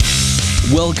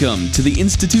Welcome to the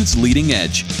Institute's Leading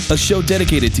Edge, a show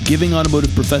dedicated to giving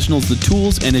automotive professionals the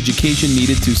tools and education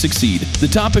needed to succeed. The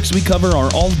topics we cover are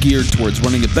all geared towards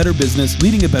running a better business,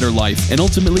 leading a better life, and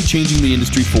ultimately changing the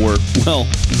industry for, well,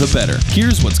 the better.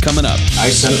 Here's what's coming up. I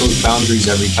set those boundaries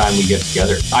every time we get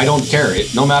together. I don't care.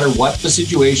 No matter what the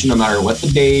situation, no matter what the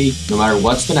day, no matter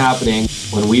what's been happening,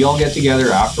 when we all get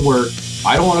together after work,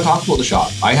 I don't want to talk about the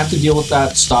shop. I have to deal with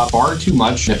that stuff far too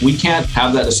much. If we can't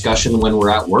have that discussion when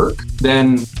we're at work,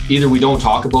 then either we don't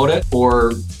talk about it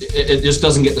or it just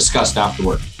doesn't get discussed after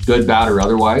work, good, bad, or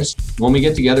otherwise. When we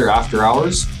get together after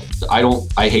hours,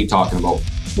 I hate talking about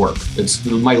work. It's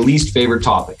my least favorite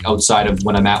topic outside of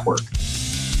when I'm at work.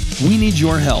 We need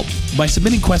your help. By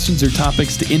submitting questions or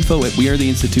topics to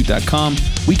info@wearetheinstitute.com,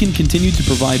 we can continue to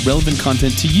provide relevant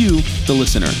content to you, the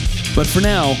listener. But for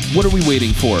now, what are we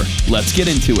waiting for? Let's get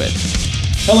into it.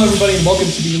 Hello, everybody, and welcome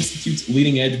to the Institute's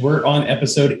Leading Edge. We're on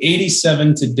episode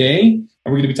 87 today, and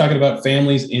we're going to be talking about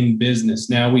families in business.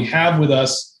 Now, we have with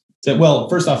us,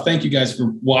 first off, thank you guys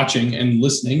for watching and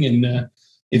listening. And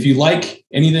if you like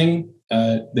anything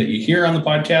that you hear on the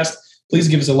podcast, please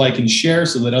give us a like and share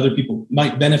so that other people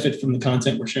might benefit from the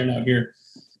content we're sharing out here.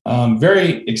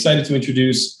 Very excited to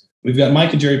introduce, we've got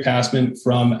Mike and Jerry Passman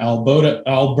from Alberta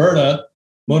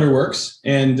Motorworks.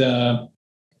 And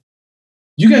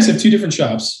you guys have two different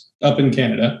shops up in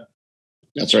Canada.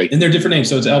 That's right. And they're different names.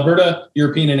 So it's Alberta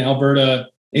European and Alberta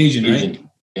Asian, right?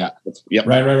 Yeah. Yep.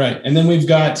 Right. And then we've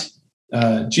got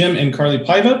Jim and Carly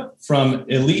Paiva from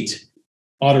Elite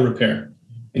Auto Repair.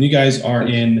 And you guys are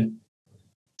in...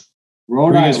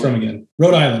 Rhode Where are you Island. guys from again?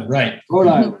 Rhode Island, right. Rhode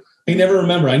Island. I never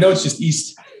remember. I know it's just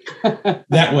east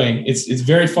that way. It's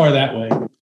very far that way.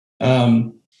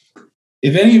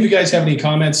 If any of you guys have any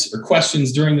comments or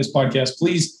questions during this podcast,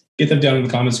 please get them down in the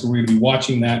comments because we're going to be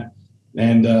watching that.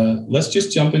 And let's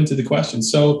just jump into the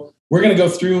questions. So we're going to go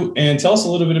through and tell us a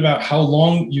little bit about how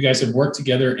long you guys have worked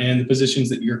together and the positions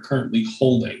that you're currently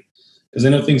holding. Because I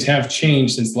know things have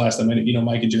changed since the last time.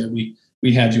 Mike and Jared,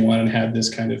 we had you on and had this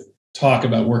kind of talk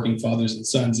about working fathers and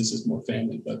sons. This is more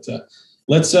family, but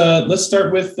let's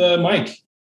start with Mike.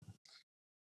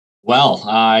 Well,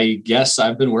 I guess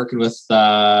I've been working with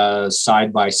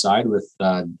side by side with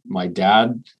my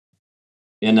dad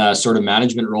in a sort of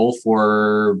management role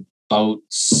for about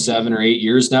 7 or 8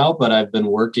 years now, but I've been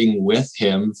working with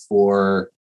him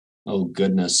for,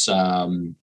 16,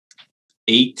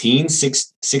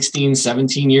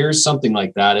 17 years, something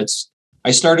like that.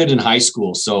 I started in high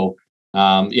school. So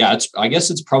I guess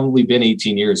it's probably been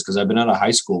 18 years because I've been out of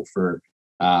high school for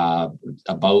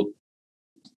about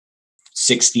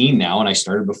 16 now, and I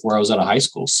started before I was out of high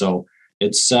school. So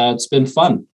it's been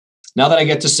fun. Now that I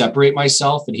get to separate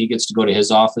myself and he gets to go to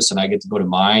his office and I get to go to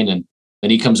mine, and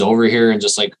then he comes over here and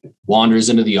just like wanders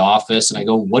into the office and I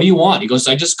go, "What do you want?" He goes,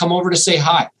 "I just come over to say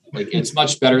hi." Like, it's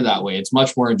much better that way. It's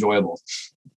much more enjoyable.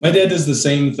 My dad does the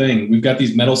same thing. We've got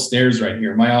these metal stairs right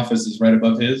here. My office is right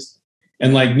above his.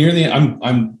 And like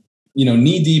I'm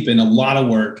knee deep in a lot of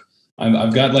work.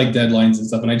 I've got like deadlines and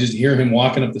stuff, and I just hear him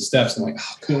walking up the steps. I'm like,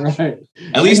 oh, God. Right.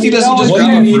 At least he doesn't just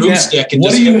grab a broomstick and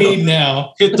what do you need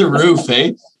now? Hit the roof,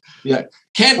 eh? Yeah,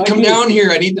 Kent, come down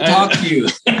here. I need to talk to you.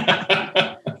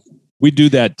 We do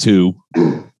that too.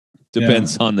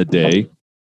 Depends on the day.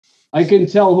 I can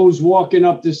tell who's walking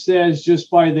up the stairs just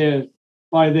by their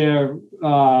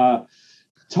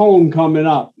tone coming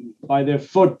up, by their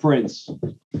footprints.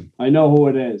 I know who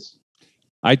it is.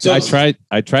 I try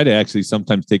to actually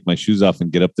sometimes take my shoes off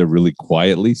and get up there really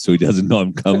quietly so he doesn't know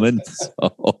I'm coming.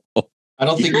 So I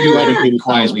don't think you let it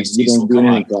quietly. You don't do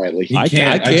anything quietly. I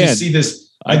can't. I just see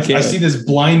this. I see this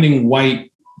blinding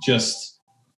white just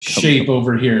shape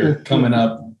over here coming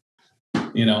up.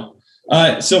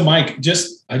 So Mike,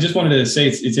 I just wanted to say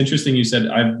it's interesting. You said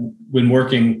I've been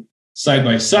working side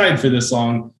by side for this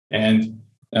long and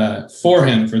for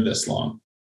him for this long.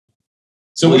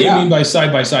 So what do you mean by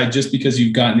side? Just because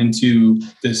you've gotten into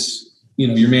this,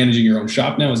 you're managing your own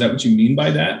shop now. Is that what you mean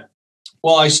by that?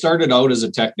 Well, I started out as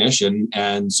a technician,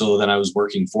 and so then I was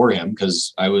working for him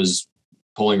because I was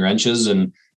pulling wrenches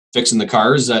and fixing the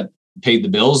cars that paid the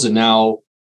bills. And now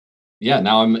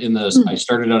I'm in I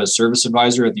started out as service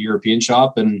advisor at the European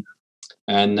shop, and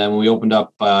then we opened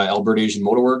up Alberta Asian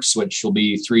Motorworks, which will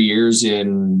be 3 years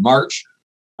in March.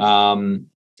 I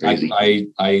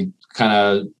kind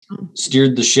of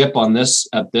steered the ship on this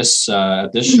at this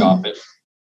shop.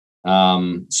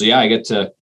 I get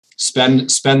to spend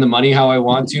the money how I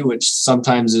want to, which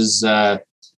sometimes is a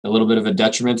little bit of a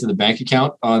detriment to the bank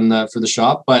account for the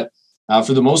shop. But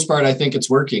for the most part, I think it's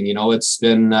working. It's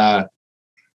been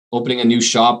opening a new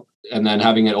shop and then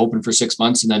having it open for 6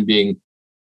 months and then being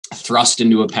thrust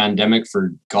into a pandemic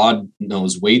for God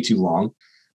knows way too long.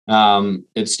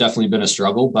 It's definitely been a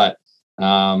struggle, but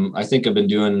I think I've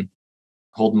been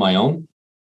holding my own.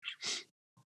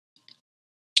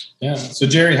 Yeah. So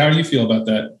Jerry, how do you feel about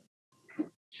that?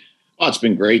 Oh, it's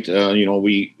been great.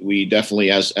 We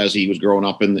definitely, as he was growing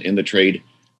up in the trade,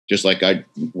 just like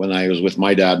when I was with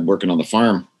my dad working on the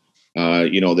farm,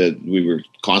 that we were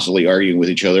constantly arguing with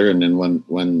each other. And then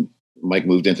when Mike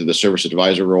moved into the service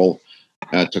advisor role,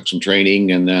 took some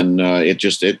training, and then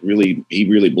he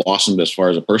really blossomed as far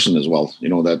as a person as well.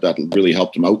 That really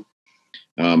helped him out.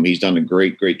 He's done a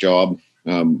great job.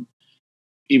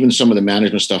 Even some of the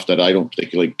management stuff that I don't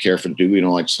particularly care for to do,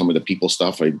 like some of the people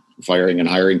stuff, like firing and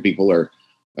hiring people, or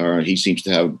he seems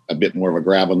to have a bit more of a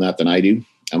grab on that than I do.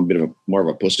 I'm a bit more of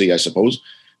a pussy, I suppose.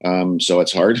 So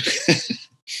it's hard.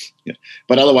 Yeah.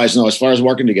 But otherwise, no, as far as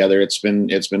working together, it's been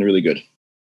really good.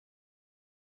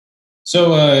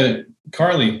 So,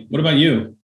 Carly, what about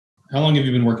you? How long have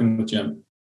you been working with Jim?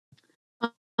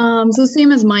 So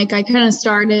same as Mike, I kind of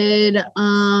started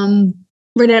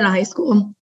right out of high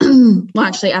school. Well,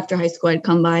 actually, after high school, I'd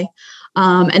come by.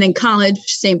 And in college,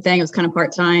 same thing. It was kind of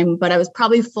part-time, but I was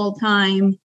probably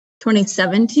full-time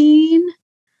 2017.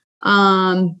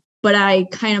 But I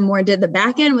kind of more did the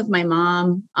back end with my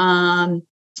mom,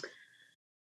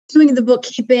 doing the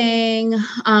bookkeeping,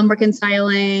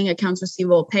 reconciling, accounts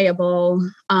receivable, payable.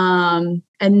 And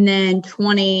then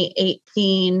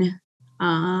 2018,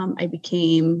 I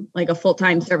became like a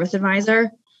full-time service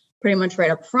advisor, pretty much right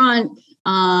up front.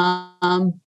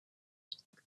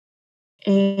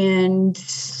 And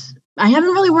I haven't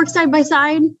really worked side by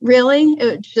side, really.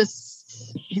 It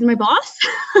just, he's my boss.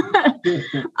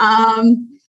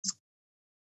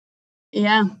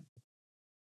 Yeah.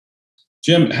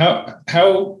 Jim,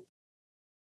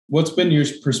 what's been your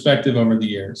perspective over the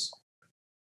years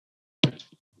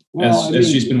as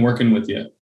she's been working with you?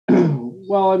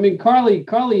 Well, I mean, Carly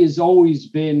has always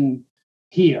been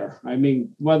here. I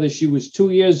mean, whether she was 2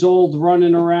 years old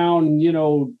running around,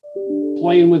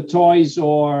 playing with toys,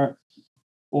 or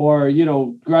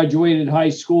graduated high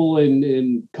school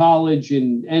and college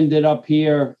and ended up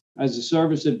here as a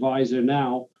service advisor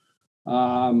now.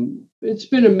 It's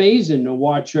been amazing to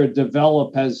watch her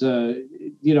develop as a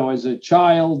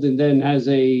child, and then as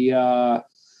a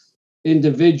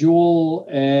individual,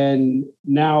 and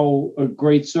now a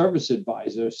great service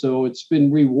advisor. So it's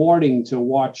been rewarding to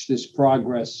watch this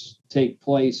progress take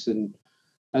place. And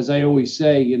as I always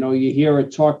say, you hear her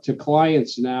talk to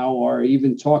clients now, or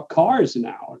even talk cars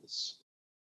now.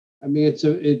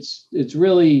 It's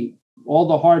really all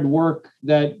the hard work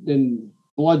and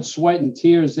blood, sweat, and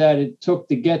tears that it took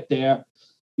to get there.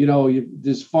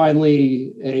 There's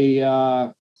finally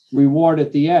a reward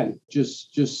at the end.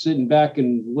 Just sitting back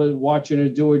and watching her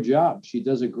do her job. She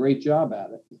does a great job at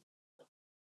it.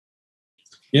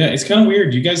 Yeah, it's kind of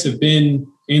weird. You guys have been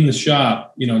in the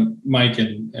shop, Mike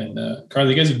and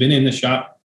Carly, you guys have been in the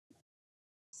shop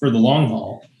for the long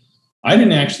haul. I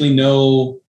didn't actually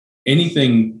know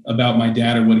anything about my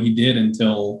dad or what he did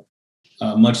until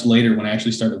much later, when I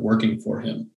actually started working for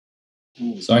him.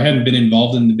 So I hadn't been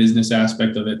involved in the business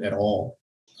aspect of it at all.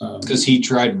 Because he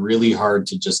tried really hard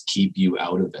to just keep you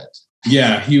out of it.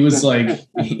 Yeah, he was like,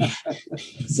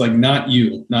 it's like, not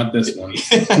you, not this one.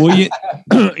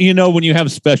 Well, when you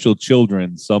have special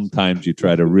children, sometimes you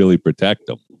try to really protect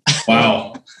them.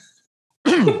 Wow.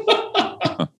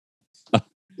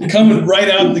 Coming right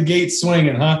out the gate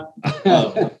swinging, huh?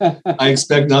 I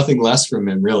expect nothing less from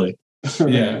him, really.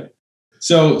 Yeah.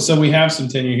 So we have some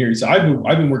tenure here. So I've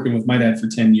been working with my dad for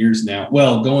 10 years now.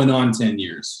 Well, going on 10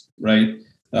 years, right?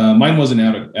 Mine wasn't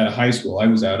out of high school. I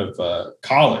was out of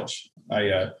college.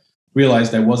 I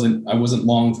realized I wasn't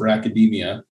long for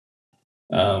academia.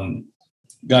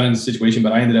 Got in a situation,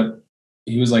 but I ended up,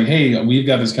 he was like, "Hey, we've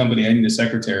got this company. I need a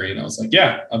secretary." And I was like,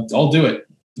 "Yeah, I'll do it."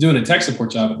 Doing a tech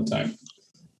support job at the time.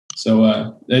 So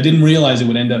I didn't realize it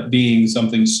would end up being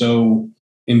something so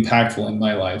impactful in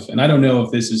my life. And I don't know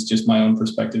if this is just my own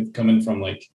perspective coming from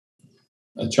like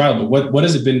a child, but what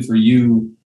has it been for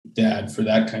you, Dad, for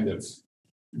that kind of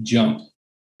jump?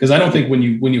 Because I don't think when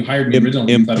you hired me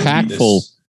originally,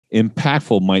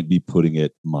 impactful might be putting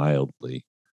it mildly.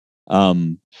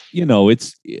 I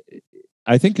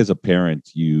think as a parent,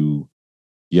 you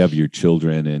have your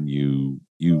children and you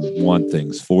want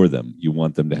things for them. You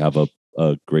want them to have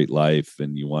a great life,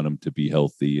 and you want them to be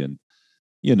healthy, and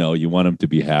you want them to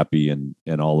be happy and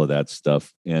all of that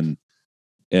stuff. And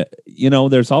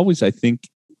there's always, I think,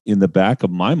 in the back of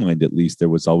my mind, at least, there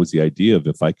was always the idea of,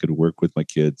 if I could work with my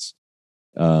kids,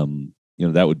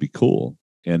 that would be cool.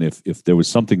 And if there was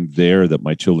something there that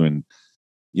my children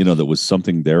that was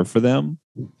something there for them,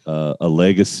 a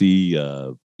legacy,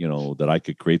 that I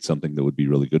could create something that would be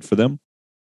really good for them.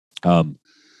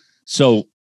 So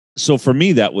for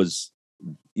me, that was,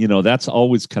 that's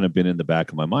always kind of been in the back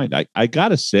of my mind. I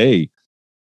gotta say,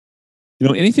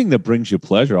 anything that brings you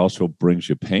pleasure also brings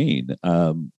you pain.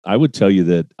 I would tell you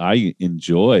that I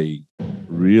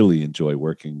really enjoy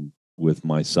working with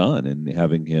my son and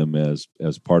having him as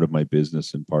part of my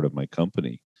business and part of my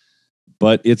company.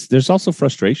 But there's also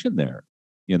frustration there.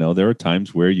 There are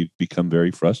times where you become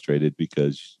very frustrated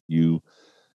because you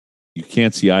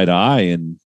can't see eye to eye.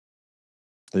 And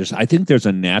I think there's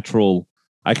a natural,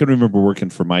 I can remember working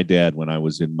for my dad when I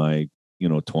was in my,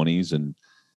 20s and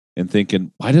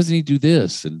thinking, why doesn't he do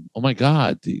this? And, oh my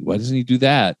God, why doesn't he do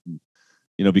that? And,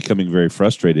 becoming very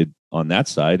frustrated on that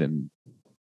side. And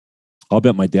I'll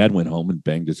bet my dad went home and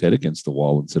banged his head against the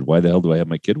wall and said, why the hell do I have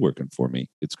my kid working for me?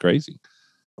 It's crazy.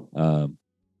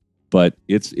 But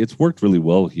it's worked really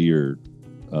well here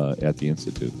at the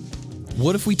Institute.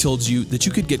 What if we told you that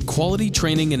you could get quality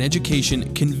training and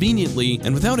education conveniently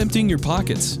and without emptying your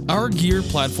pockets? Our Gear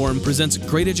platform presents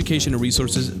great education and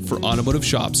resources for automotive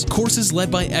shops, courses led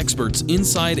by experts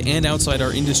inside and outside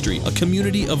our industry, a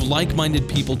community of like-minded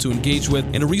people to engage with,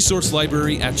 and a resource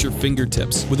library at your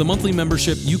fingertips. With a monthly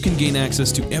membership, you can gain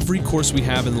access to every course we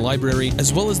have in the library,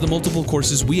 as well as the multiple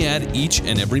courses we add each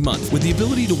and every month. With the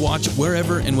ability to watch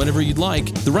wherever and whenever you'd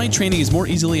like, the right training is more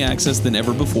easily accessed than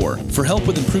ever before. For help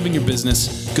with improving your business,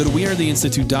 go to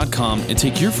wearetheinstitute.com and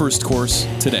take your first course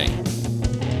today.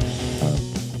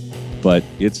 But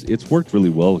it's worked really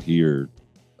well here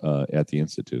at the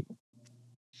Institute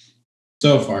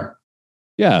so far.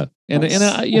 Yeah, and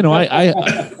I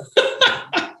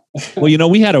well,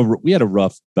 we had a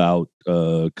rough bout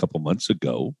a couple months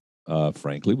ago.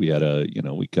 Frankly, we had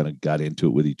we kind of got into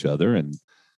it with each other,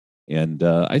 and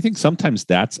I think sometimes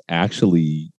that's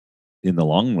actually in the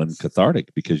long run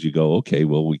cathartic, because you go, okay,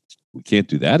 well, we can't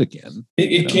do that again.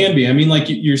 It can be. I mean, like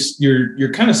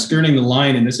you're kind of skirting the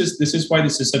line, and this is why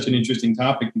this is such an interesting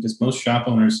topic, because most shop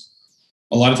owners,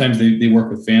 a lot of times they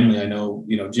work with family. I know,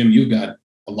 Jim, you've got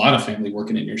a lot of family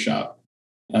working in your shop.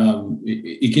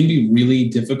 It can be really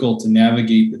difficult to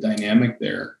navigate the dynamic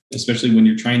there, especially when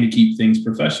you're trying to keep things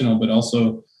professional, but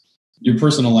also your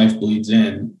personal life bleeds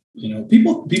in.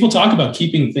 People talk about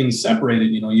keeping things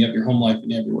separated. You have your home life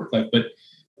and you have your work life, but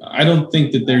I don't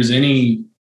think that there's any,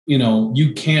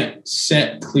 you can't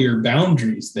set clear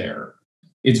boundaries there.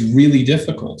 It's really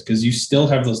difficult because you still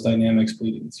have those dynamics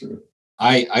bleeding through.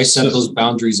 I set those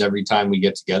boundaries every time we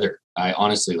get together. I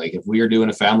honestly, like, if we are doing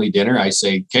a family dinner, I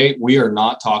say, okay, we are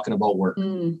not talking about work.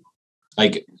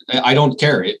 Like, I don't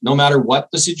care. No matter what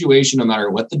the situation, no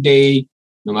matter what the day,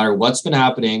 no matter what's been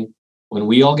happening, when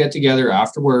we all get together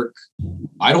after work,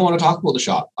 I don't want to talk about the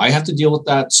shop. I have to deal with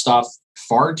that stuff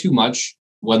far too much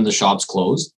when the shop's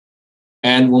closed.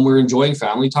 And when we're enjoying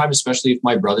family time, especially if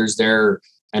my brother's there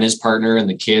and his partner and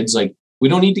the kids, like, we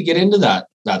don't need to get into that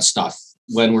stuff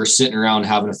when we're sitting around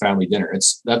having a family dinner.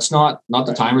 That's not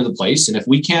the time or the place. And if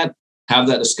we can't have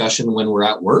that discussion when we're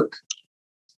at work,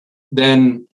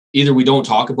 then either we don't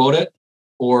talk about it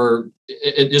or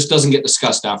it just doesn't get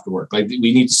discussed after work. Like,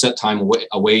 we need to set time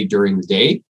away during the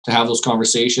day to have those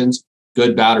conversations,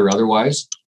 good, bad, or otherwise.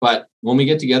 But when we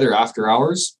get together after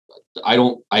hours,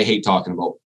 I hate talking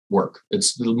about work.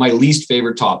 It's my least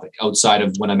favorite topic outside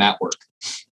of when I'm at work.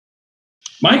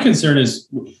 My concern is,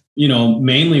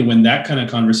 mainly when that kind of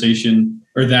conversation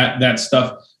or that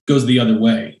stuff goes the other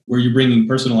way, where you're bringing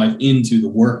personal life into the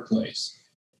workplace.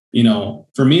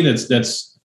 For me,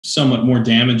 that's somewhat more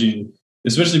damaging,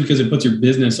 especially because it puts your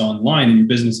business online and your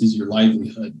business is your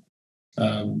livelihood.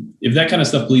 If that kind of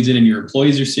stuff bleeds in and your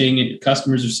employees are seeing it, your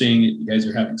customers are seeing it, you guys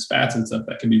are having spats and stuff,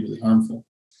 that can be really harmful.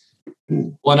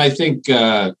 Well, and I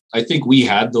think we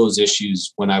had those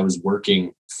issues when I was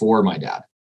working for my dad.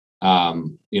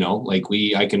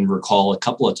 I can recall a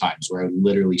couple of times where I would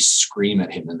literally scream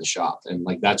at him in the shop. And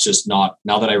like, that's just not,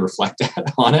 now that I reflect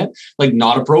on it, like,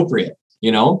 not appropriate,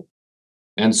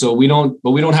 And so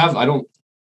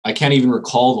I can't even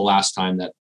recall the last time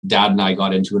that Dad and I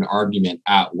got into an argument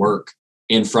at work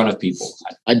in front of people.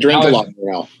 I drink a lot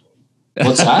more now.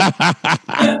 What's that?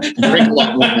 I drink a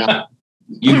lot more now.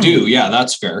 You do. Yeah,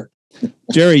 that's fair.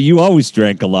 Jerry, you always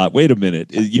drank a lot. Wait a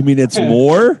minute. You mean it's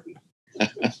more?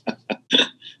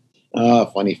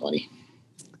 Funny.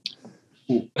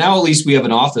 Now at least we have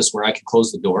an office where I can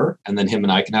close the door and then him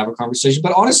and I can have a conversation.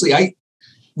 But honestly,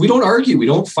 we don't argue. We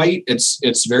don't fight.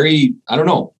 It's very, I don't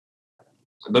know.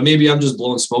 But maybe I'm just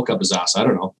blowing smoke up his ass. I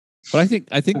don't know. But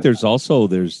I think there's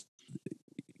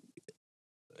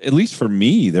at least for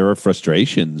me, there are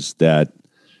frustrations that,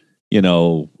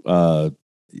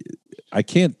 I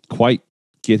can't quite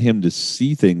get him to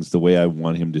see things the way I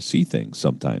want him to see things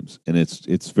sometimes, and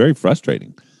it's very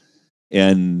frustrating.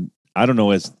 And I don't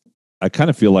know, as I kind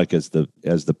of feel like as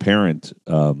the parent,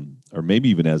 or maybe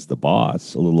even as the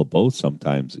boss, a little of both.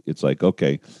 Sometimes it's like,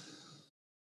 okay,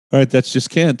 all right, that's just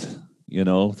Kent.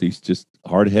 He's just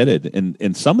hard headed,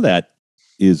 and some of that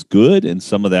is good, and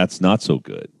some of that's not so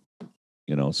good.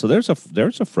 So there's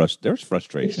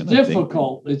frustration. It's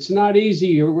difficult. It's not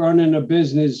easy running a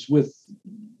business with,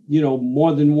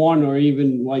 more than one, or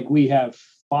even like we have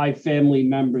 5 family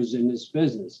members in this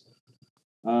business.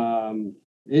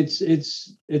 It's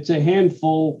a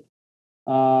handful,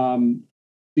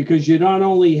 because you not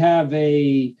only have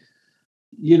a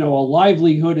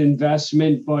livelihood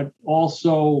investment, but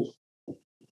also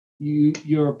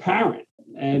you're a parent,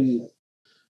 and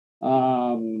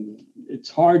it's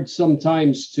hard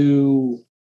sometimes to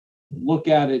look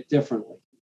at it differently.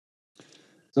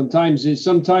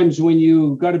 Sometimes when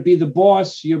you got to be the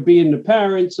boss, you're being the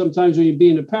parent. Sometimes when you're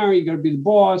being the parent, you got to be the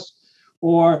boss.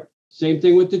 Or same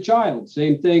thing with the child.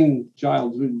 Same thing,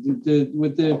 child with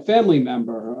the family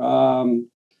member.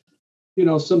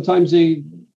 Sometimes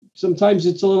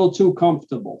it's a little too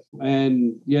comfortable,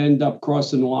 and you end up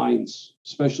crossing lines,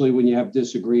 especially when you have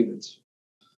disagreements.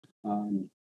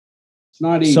 It's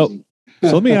not easy. So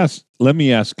let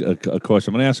me ask a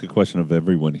question. I'm going to ask a question of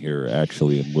everyone here,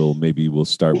 actually, and we'll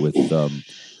start with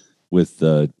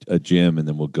Jim, and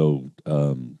then we'll go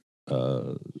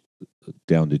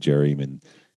down to Jerry. And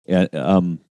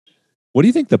what do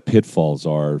you think the pitfalls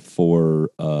are for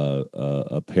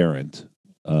a parent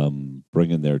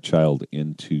bringing their child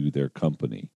into their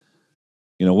company?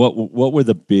 What were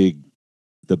the big?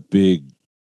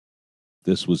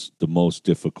 This was the most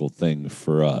difficult thing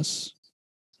for us.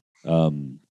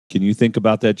 Can you think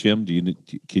about that, Jim?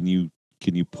 Can you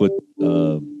put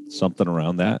something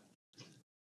around that?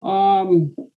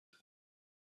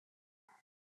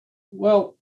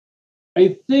 Well,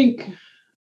 I think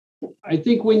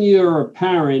when you're a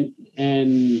parent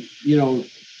and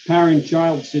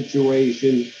parent-child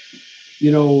situation,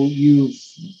 you've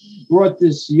brought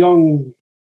this young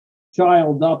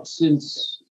child up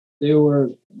since they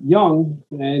were young,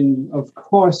 and of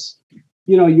course,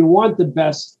 you want the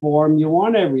best for them. You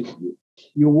want everything.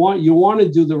 You want to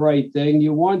do the right thing.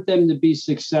 You want them to be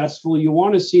successful. You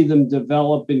want to see them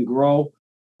develop and grow.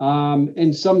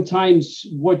 And sometimes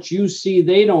what you see,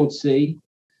 they don't see,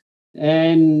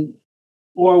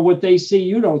 or what they see,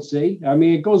 you don't see. I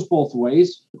mean, it goes both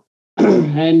ways.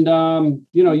 And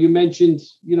you mentioned,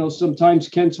 sometimes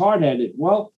Kent's hard-headed.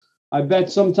 Well, I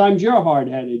bet sometimes you're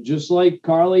hard-headed, just like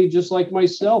Carly, just like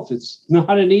myself. It's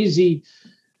not an easy.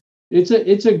 It's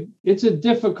a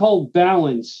difficult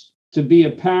balance to be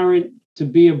a parent, to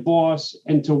be a boss,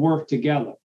 and to work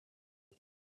together.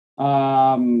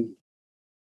 I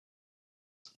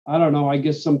don't know. I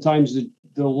guess sometimes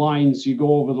the lines, you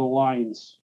go over the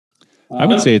lines. I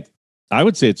would say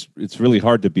it's really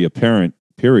hard to be a parent,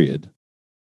 period.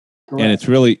 Correct. And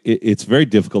it's very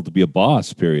difficult to be a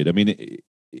boss, period. I mean,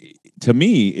 to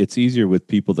me, it's easier with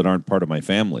people that aren't part of my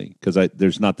family because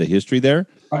there's not the history there.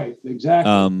 Right,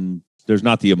 exactly. There's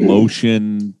not the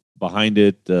emotion behind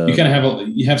it. You kind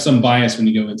of have some bias when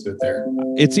you go into it there.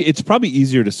 It's probably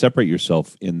easier to separate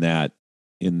yourself in that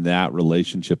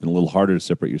relationship, and a little harder to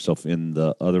separate yourself in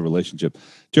the other relationship.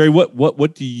 Jerry,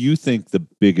 what do you think the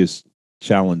biggest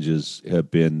challenges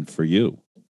have been for you?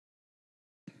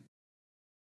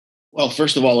 Well,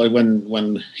 first of all,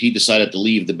 when he decided to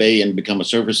leave the Bay and become a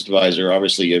service advisor,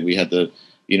 obviously we had the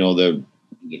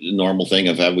normal thing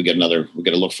of we got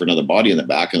to look for another body in the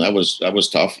back, and that was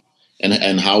tough.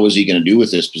 And how was he going to do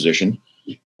with this position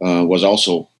was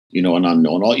also an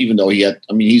unknown. Even though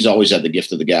he's always had the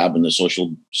gift of the gab and the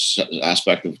social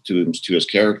aspect to his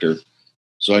character.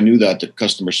 So I knew that the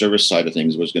customer service side of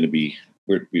things was going to be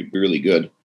really good,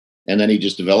 and then he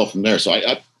just developed from there. So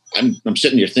I'm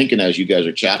sitting here thinking as you guys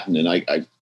are chatting, and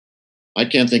I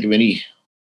can't think of any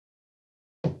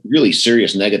really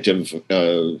serious negative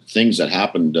things that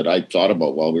happened that I thought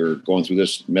about while we were going through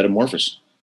this metamorphosis.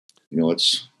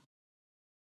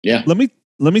 Yeah. Let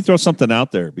me throw something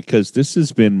out there, because this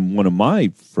has been one of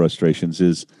my frustrations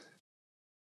is,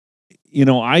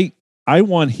 I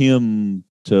want him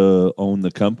to own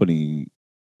the company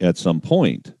at some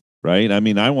point, right? I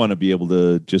mean, I want to be able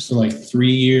to just for like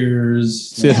 3 years,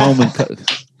 sit home and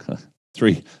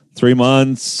 3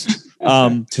 months.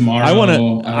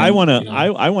 Tomorrow, I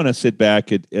want to sit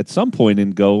back at some point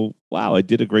and go, wow, I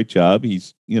did a great job.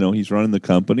 He's running the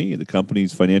company. The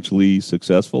company's financially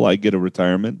successful. I get a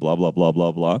retirement, blah, blah, blah,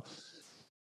 blah, blah.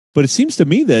 But it seems to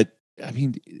me that,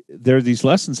 there are these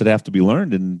lessons that have to be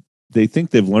learned, and they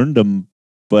think they've learned them,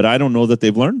 but I don't know that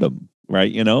they've learned them,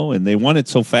 right? And they want it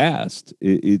so fast.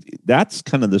 That's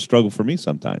kind of the struggle for me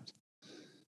sometimes.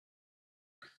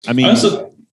 I mean, I was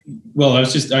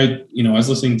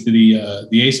listening to the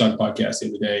ASOG podcast the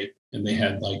other day, and they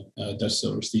had like Dutch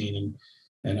Silverstein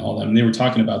and all that, and they were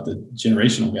talking about the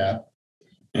generational gap.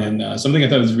 And something I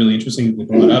thought was really interesting that they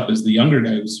brought up is the younger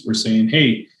guys were saying,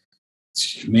 hey,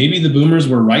 maybe the boomers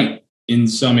were right in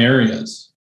some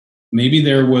areas. Maybe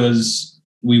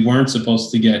we weren't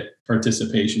supposed to get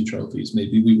participation trophies.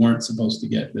 Maybe we weren't supposed to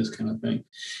get this kind of thing.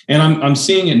 And I'm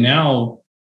seeing it now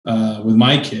with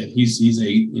my kid. He's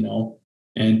 8,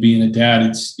 and being a dad,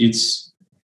 it's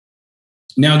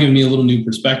now giving me a little new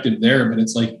perspective there. But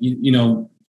it's like,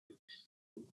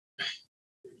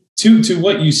 to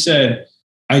what you said,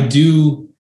 I do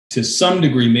to some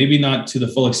degree, maybe not to the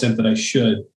full extent that I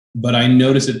should, but I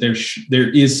notice that there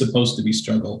is supposed to be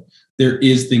struggle. There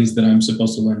is things that I'm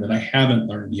supposed to learn that I haven't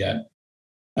learned yet.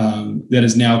 That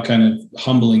is now kind of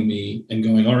humbling me and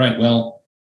going, all right, well,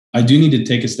 I do need to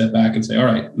take a step back and say, all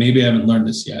right, maybe I haven't learned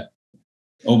this yet.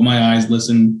 Open my eyes,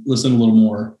 listen a little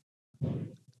more.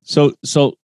 So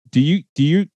do you,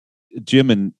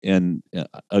 Jim, and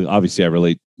obviously I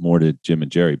relate more to Jim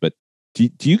and Jerry, but do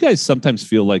you guys sometimes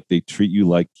feel like they treat you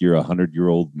like you're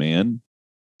 100-year-old man,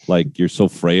 like you're so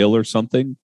frail or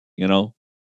something?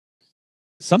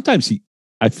 Sometimes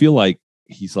I feel like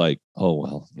he's like, oh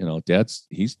well,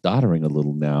 he's doddering a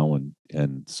little now,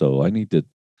 and so I need to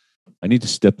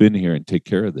step in here and take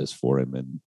care of this for him.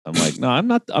 And I'm like, no, I'm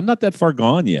not that far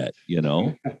gone yet,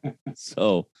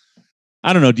 So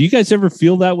I don't know. Do you guys ever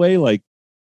feel that way? Like,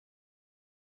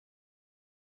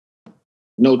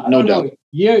 no doubt.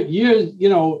 Years,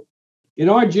 in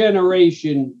our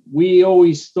generation, we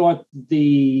always thought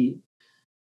the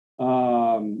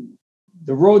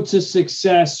road to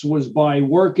success was by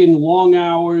working long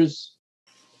hours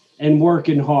and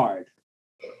working hard.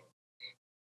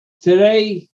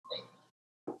 Today,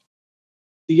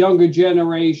 the younger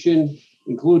generation,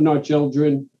 including our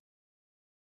children,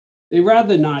 they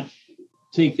rather not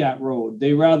take that road.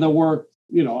 They rather work.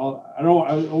 I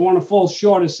don't want to fall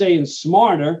short of saying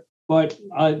smarter, but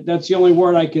that's the only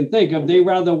word I can think of. They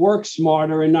rather work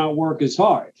smarter and not work as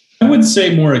hard. I would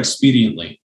say more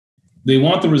expediently. They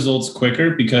want the results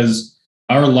quicker because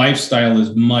our lifestyle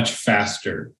is much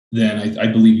faster than I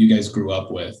believe you guys grew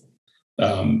up with.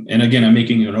 And again, I'm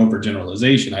making an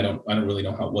overgeneralization. I don't really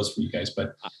know how it was for you guys,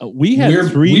 but we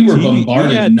were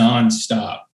bombarded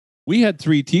nonstop. We had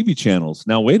 3 TV channels.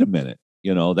 Now, wait a minute.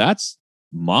 That's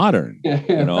modern.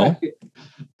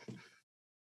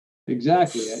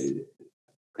 Exactly.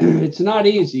 It's not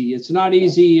easy. It's not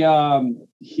easy,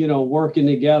 working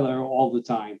together all the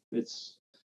time. It's,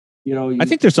 I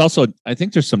think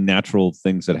there's some natural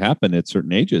things that happen at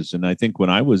certain ages. And I think when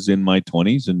I was in my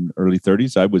 20s and early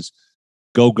 30s, I was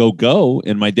go.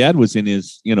 And my dad was in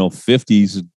his,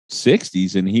 50s,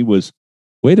 60s, and he was,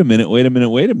 wait a minute,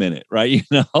 right?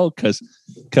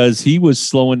 Because he was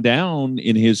slowing down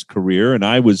in his career and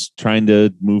I was trying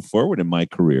to move forward in my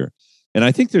career. And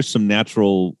I think there's some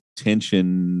natural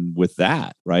tension with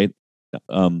that, right?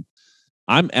 I'm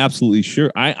absolutely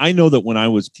sure. I know that when I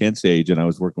was Kent's age and I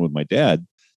was working with my dad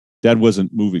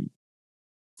wasn't moving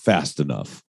fast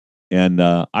enough. And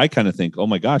I kind of think, oh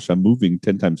my gosh, I'm moving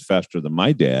 10 times faster than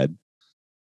my dad.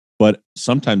 But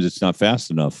sometimes it's not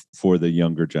fast enough for the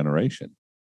younger generation.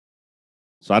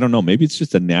 So I don't know. Maybe it's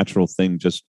just a natural thing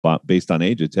just based on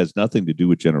age. It has nothing to do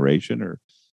with generation or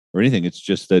anything. It's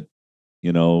just that,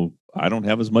 I don't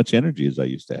have as much energy as I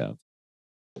used to have.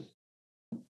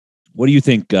 What do you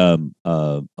think,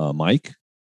 Mike?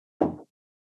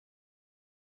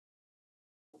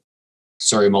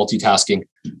 Sorry, multitasking.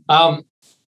 Can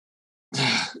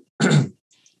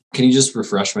you just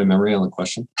refresh my memory on the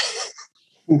question?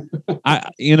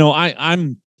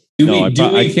 I'm. Do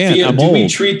we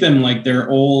treat them like they're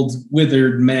old,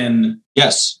 withered men?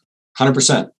 Yes,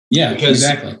 100%. Yeah, because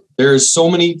exactly. There's so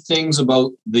many things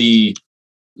about the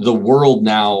world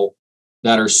now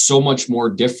that are so much more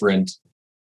different,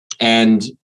 and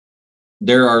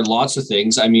there are lots of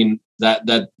things. I mean that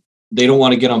they don't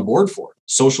want to get on board for.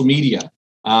 Social media,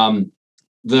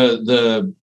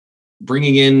 the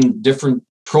bringing in different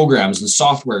programs and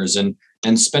softwares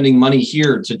and spending money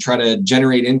here to try to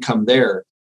generate income there.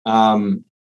 And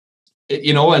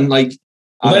like,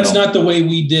 that's not the way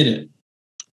we did it.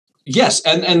 Yes.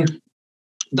 And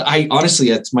I honestly,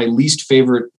 it's my least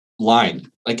favorite line.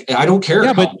 Like, I don't care.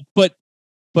 Yeah,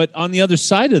 but on the other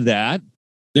side of that,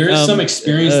 there is some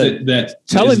experience that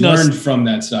is learned from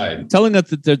that side. Telling us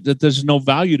that there's no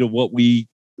value to what we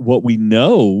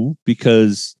know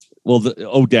because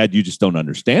well, Dad, you just don't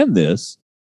understand this.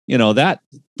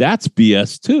 That's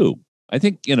BS too. I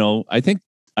think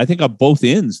on both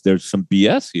ends, there's some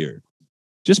BS here.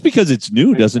 Just because it's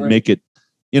new doesn't make it,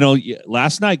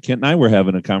 last night, Kent and I were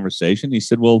having a conversation. He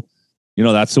said, well,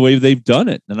 that's the way they've done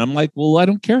it. And I'm like, well, I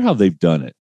don't care how they've done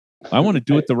it. I want to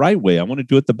do it the right way. I want to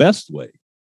do it the best way.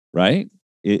 Right.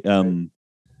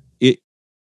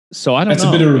 So I don't know. That's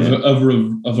a bit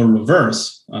of a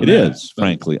reverse. It is,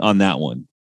 frankly, on that one.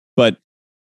 But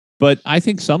I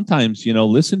think sometimes,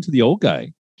 listen to the old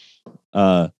guy.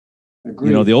 The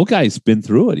old guy's been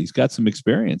through it. He's got some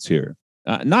experience here.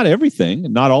 Not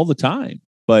everything, not all the time,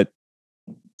 but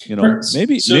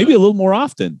maybe a little more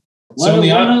often.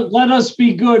 Let us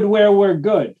be good where we're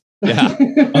good. Yeah.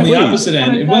 On the opposite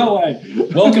end,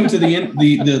 welcome to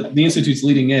the Institute's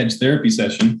Leading Edge therapy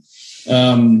session.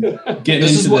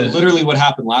 This is literally what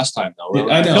happened last time, though.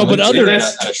 I know, but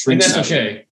that's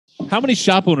okay. How many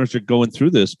shop owners are going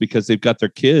through this because they've got their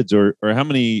kids, or how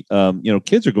many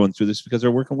kids are going through this because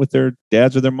they're working with their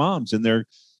dads or their moms and they're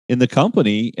in the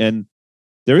company, and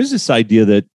there is this idea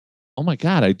that, oh my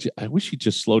God, I wish he'd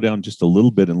just slow down just a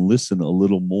little bit and listen a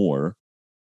little more,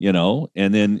 and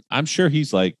then I'm sure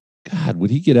he's like, God, would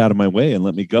he get out of my way and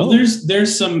let me go? Well,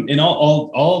 there's some, and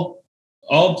I'll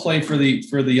play for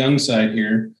the young side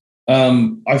here.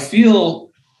 I feel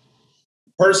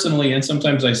personally, and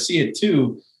sometimes I see it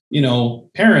too,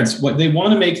 parents, what they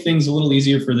want to make things a little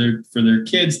easier for their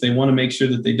kids. They want to make sure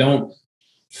that they don't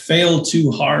fail too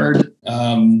hard.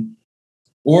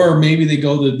 Or maybe they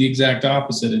go the exact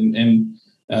opposite and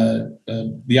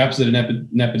the opposite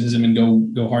of nepotism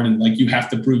and go hard and like, you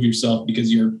have to prove yourself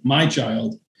because you're my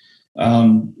child.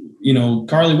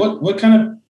 Carly, what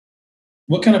kind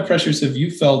of pressures have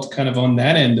you felt kind of on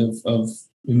that end of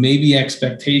maybe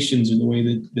expectations or the way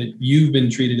that you've been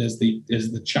treated as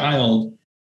the child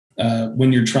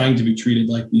when you're trying to be treated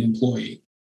like the employee?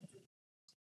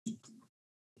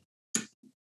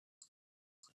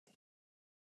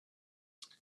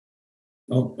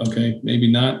 Oh, okay. Maybe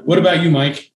not. What about you,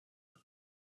 Mike?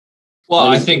 Well,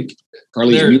 I think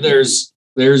there's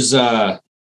a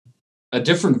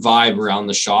different vibe around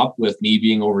the shop with me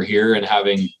being over here and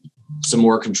having some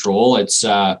more control. It's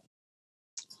I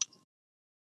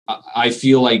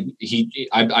feel like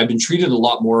I've been treated a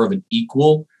lot more of an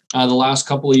equal the last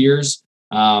couple of years.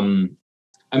 I mean,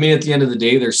 at the end of the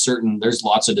day, there's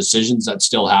lots of decisions that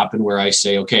still happen where I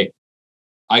say, okay,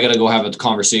 I got to go have a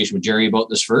conversation with Jerry about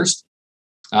this first.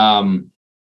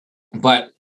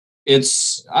 But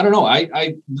it's, I don't know.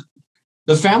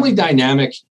 The family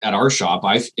dynamic at our shop,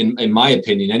 in my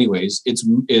opinion anyways,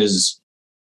 is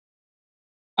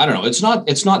I don't know. It's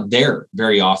not there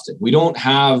very often. We don't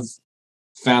have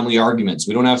family arguments.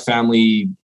 We don't have family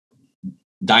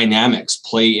dynamics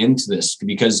play into this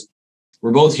because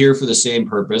we're both here for the same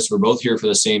purpose. We're both here for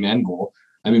the same end goal.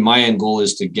 I mean, my end goal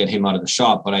is to get him out of the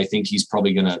shop, but I think he's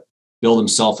probably going to build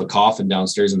himself a coffin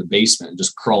downstairs in the basement and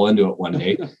just crawl into it one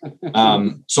day.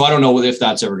 So I don't know if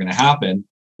that's ever going to happen,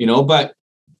 but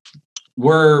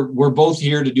we're both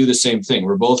here to do the same thing.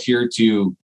 We're both here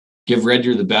to give Red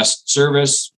Deer the best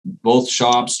service, both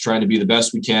shops trying to be the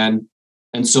best we can.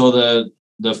 And so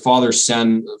the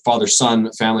father-son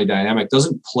family dynamic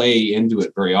doesn't play into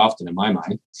it very often in my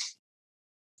mind.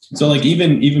 So like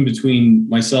even between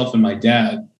myself and my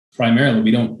dad, primarily, we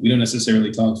don't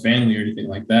necessarily talk family or anything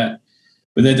like that.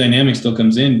 But that dynamic still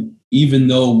comes in, even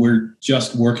though we're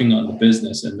just working on the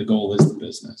business and the goal is the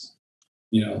business.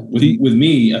 With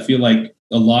me, I feel like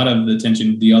a lot of the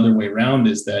tension the other way around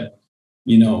is that,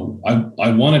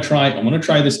 I want to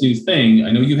try this new thing.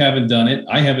 I know you haven't done it.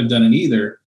 I haven't done it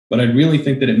either, but I really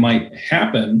think that it might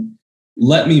happen.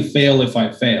 Let me fail if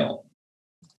I fail.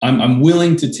 I'm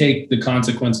willing to take the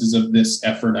consequences of this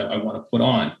effort I want to put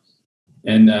on.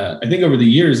 And I think over the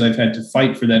years, I've had to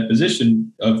fight for that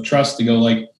position of trust to go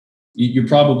like, you're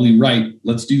probably right.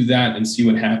 Let's do that and see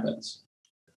what happens.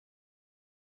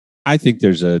 I think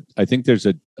there's a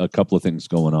couple of things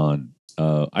going on.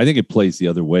 I think it plays the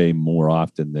other way more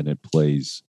often than it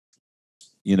plays.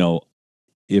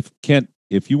 If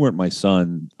you weren't my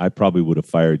son, I probably would have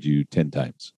fired you 10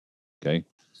 times. Okay.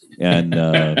 And,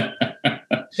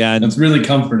 and that's really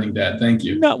comforting, Dad. Thank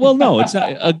you. No, it's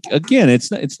not. Again,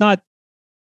 it's not.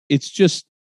 It's just,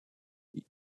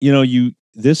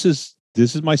 this is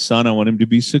my son. I want him to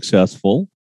be successful.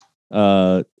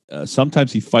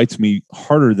 Sometimes he fights me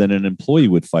harder than an employee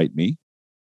would fight me.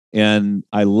 And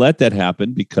I let that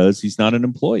happen because he's not an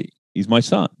employee. He's my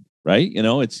son, right?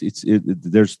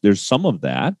 There's some of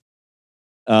that.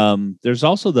 There's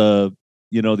also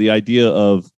the idea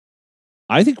of,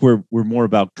 I think we're more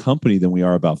about company than we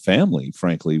are about family,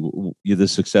 frankly. The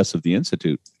success of the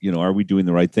Institute, are we doing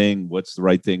the right thing? What's the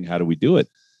right thing? How do we do it?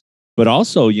 But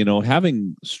also,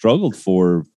 having struggled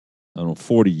for,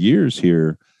 40 years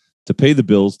here to pay the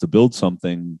bills, to build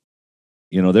something,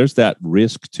 there's that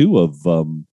risk too of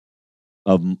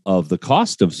the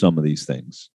cost of some of these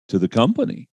things to the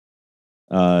company.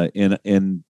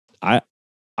 And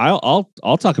I'll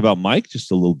talk about Mike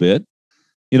just a little bit.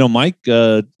 Mike,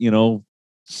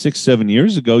 6-7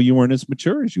 years ago, you weren't as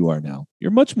mature as you are now.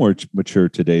 You're much more mature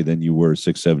today than you were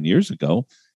 6-7 years ago.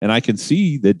 And I can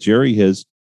see that Jerry has,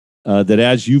 that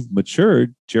as you've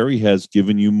matured, Jerry has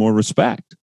given you more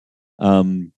respect,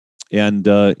 and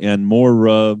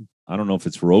more. I don't know if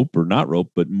it's rope or not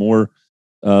rope, but more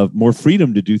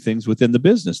freedom to do things within the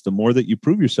business. The more that you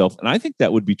prove yourself, and I think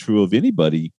that would be true of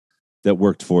anybody that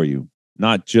worked for you,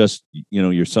 not just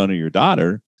your son or your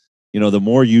daughter. The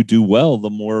more you do well, the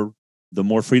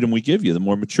more freedom we give you. The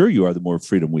more mature you are, the more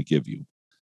freedom we give you.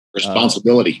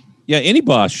 Responsibility. Any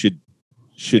boss should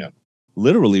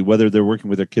literally, whether they're working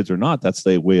with their kids or not, that's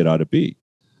the way it ought to be.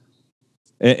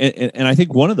 And I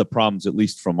think one of the problems, at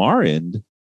least from our end,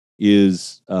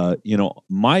 is in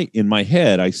my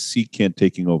head, I see Kent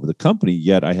taking over the company,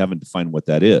 yet I haven't defined what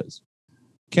that is.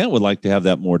 Kent would like to have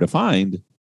that more defined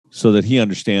so that he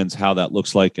understands how that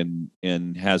looks like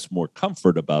and has more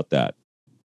comfort about that.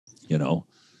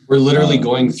 We're literally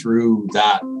going through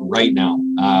that right now.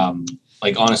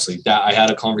 Honestly, that I had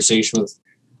a conversation with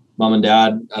mom and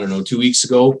dad, I don't know, 2 weeks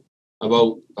ago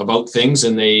about things,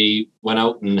 and they went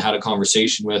out and had a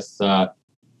conversation with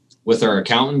our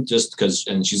accountant, just because,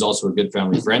 and she's also a good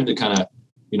family friend, to kind of,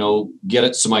 get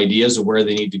at some ideas of where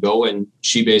they need to go. And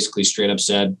she basically straight up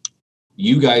said,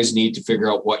 you guys need to figure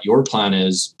out what your plan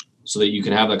is so that you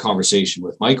can have that conversation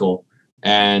with Michael.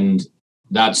 And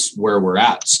that's where we're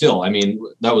at still. I mean,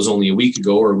 that was only a week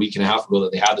ago or a week and a half ago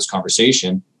that they had this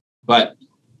conversation. But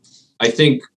I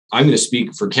think I'm going to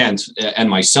speak for Kent and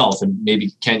myself, and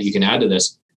maybe Kent, you can add to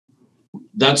this.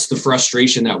 That's the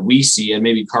frustration that we see. And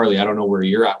maybe Carly, I don't know where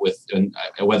you're at with, and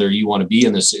whether you want to be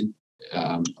in this,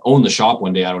 own the shop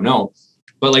one day, I don't know.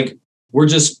 But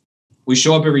we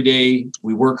show up every day,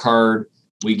 we work hard,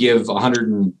 we give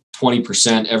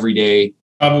 120% every day.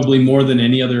 Probably more than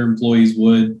any other employees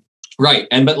would. Right.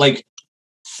 But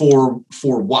for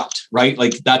what, right?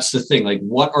 That's the thing.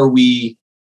 What are we,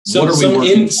 some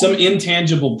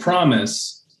intangible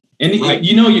promise. And right.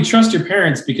 You trust your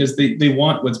parents because they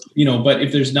want what's, but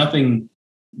if there's nothing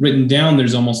written down,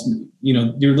 there's almost,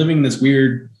 you're living in this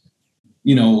weird,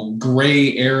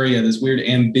 gray area, this weird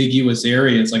ambiguous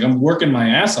area. It's like, I'm working my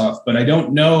ass off, but I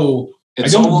don't know. I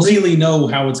don't really know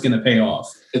how it's going to pay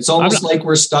off. It's almost like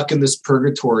we're stuck in this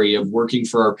purgatory of working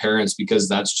for our parents, because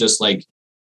that's just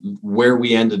where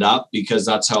we ended up, because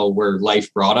that's where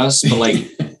life brought us. But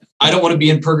I don't want to be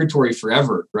in purgatory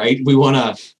forever, right? We want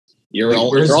to. You're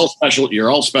all special. You're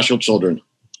all special children.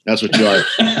 That's what you are.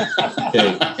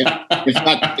 Okay. If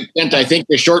not, Kent, I think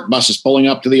the short bus is pulling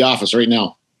up to the office right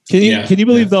now. Can you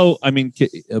believe though? I mean,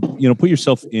 put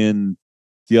yourself in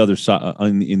the other side,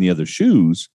 in the other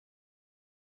shoes.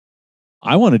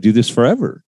 I want to do this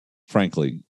forever,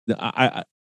 frankly.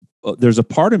 There's a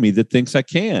part of me that thinks I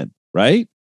can, right?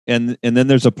 And then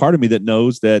there's a part of me that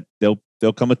knows that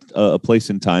there'll come a place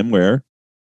in time where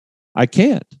I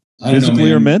can't,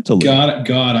 physically or mentally. God,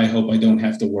 I hope I don't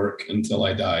have to work until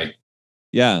I die.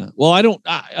 Yeah. Well, I don't.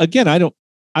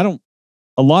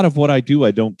 A lot of what I do,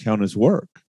 I don't count as work.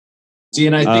 See,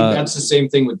 and I think that's the same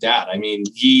thing with Dad. I mean,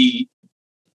 he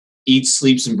eats,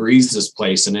 sleeps, and breathes this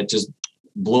place, and it just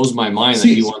blows my mind that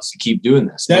he wants to keep doing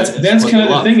this. That's kind of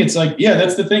the thing. It's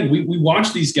that's the thing. We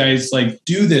watch these guys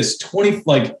do this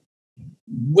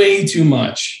way too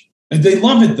much. They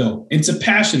love it though. It's a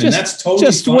passion, and that's totally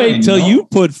just fine, wait till you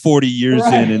put 40 years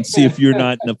in and see if you're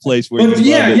not in a place where. But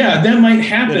that might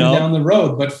happen down the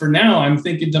road. But for now, I'm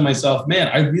thinking to myself, man,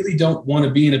 I really don't want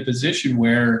to be in a position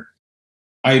where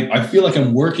I feel like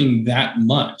I'm working that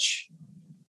much.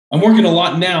 I'm working a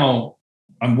lot now.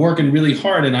 I'm working really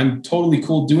hard, and I'm totally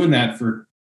cool doing that for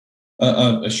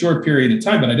a short period of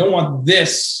time. But I don't want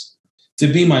this to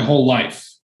be my whole life.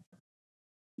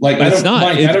 I don't know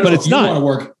if you want to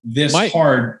work this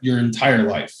hard your entire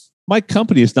life. My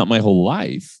company is not my whole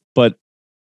life, but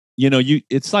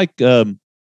it's like,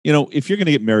 if you're going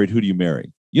to get married, who do you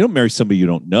marry? You don't marry somebody you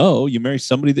don't know. You marry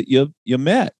somebody that you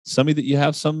met, somebody that you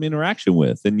have some interaction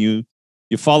with, and you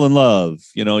fall in love.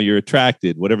 You're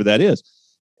attracted, whatever that is.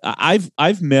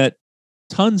 I've met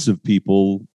tons of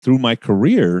people through my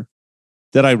career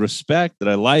that I respect, that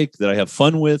I like, that I have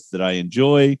fun with, that I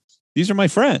enjoy. These are my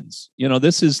friends.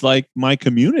 This is like my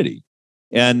community.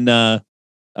 And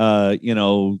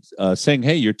saying,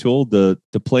 "Hey, you're too old to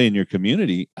play in your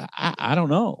community." I don't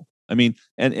know. I mean,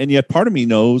 and yet part of me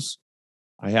knows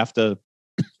I have to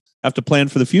plan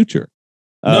for the future.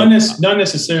 Not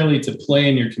necessarily to play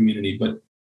in your community, but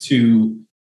to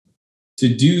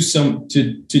do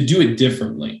it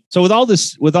differently. So with all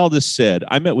this said,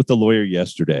 I met with the lawyer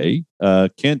yesterday.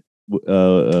 Kent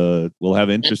will have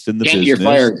interest in the Kent, business. you're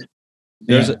fired.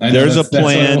 There's a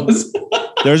plan.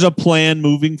 There's a plan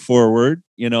moving forward.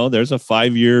 There's a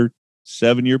 5-year,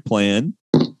 7-year plan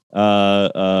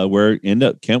where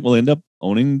Kent will end up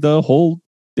owning the whole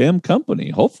damn company.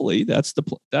 Hopefully, that's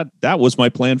that was my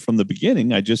plan from the beginning.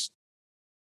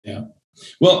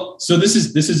 Well, so this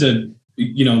is a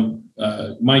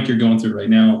Mike, you're going through right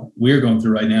now. We're going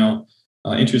through right now.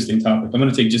 Interesting topic. I'm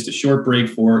going to take just a short break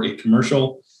for a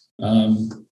commercial.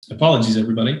 Apologies,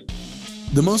 everybody.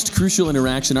 The most crucial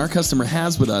interaction our customer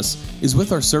has with us is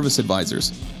with our service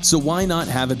advisors. So why not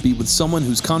have it be with someone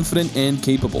who's confident and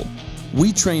capable?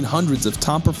 We train hundreds of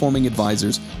top-performing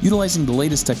advisors utilizing the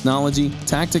latest technology,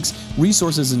 tactics,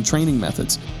 resources, and training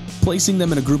methods. Placing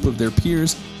them in a group of their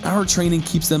peers, our training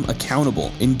keeps them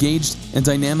accountable, engaged, and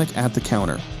dynamic at the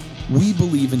counter. We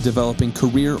believe in developing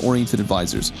career-oriented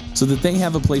advisors so that they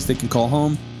have a place they can call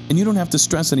home and you don't have to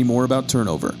stress anymore about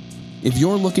turnover. If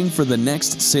you're looking for the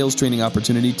next sales training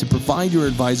opportunity to provide your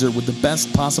advisor with the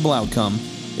best possible outcome,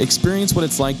 experience what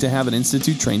it's like to have an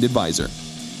Institute-trained advisor.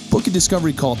 Book a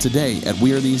discovery call today at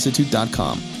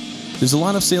wearetheinstitute.com. There's a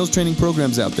lot of sales training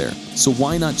programs out there, so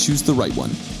why not choose the right one?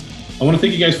 I want to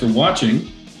thank you guys for watching.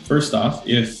 First off,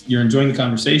 if you're enjoying the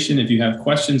conversation, if you have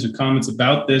questions or comments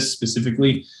about this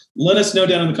specifically, let us know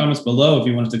down in the comments below if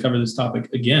you want us to cover this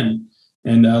topic again.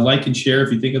 And like and share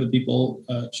if you think other people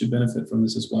should benefit from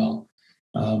this as well.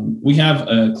 We have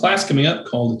a class coming up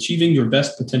called Achieving Your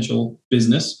Best Potential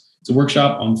Business. It's a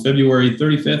workshop on February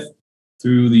 35th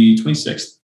through the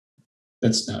 26th.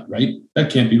 That's not right.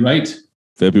 That can't be right.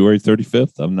 February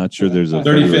 35th. I'm not sure there's a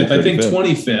 35th. I think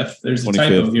 25th. There's a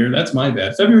typo here. That's my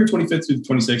bad. February 25th through the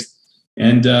 26th.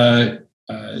 And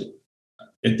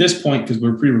at this point, because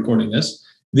we're pre-recording this,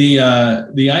 the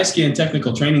iScan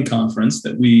Technical Training Conference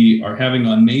that we are having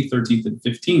on May 13th and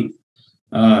 15th,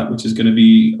 which is going to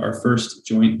be our first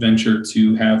joint venture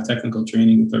to have technical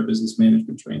training with our business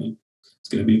management training. It's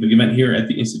going to be a big event here at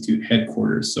the Institute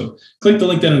headquarters. So click the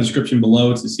link down in the description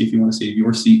below to see if you want to save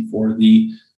your seat for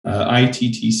the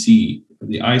ITTC, or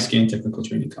the iScan Technical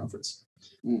Training Conference.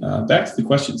 Back to the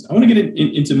questions. I want to get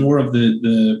into more of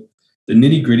the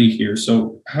nitty gritty here.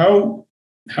 So how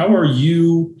are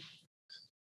you?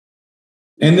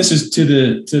 And this is to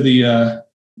the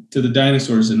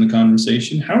dinosaurs in the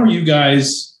conversation. How are you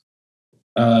guys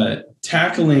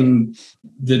tackling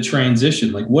the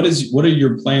transition? Like, what are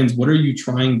your plans? What are you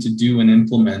trying to do and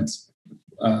implement?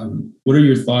 What are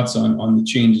your thoughts on the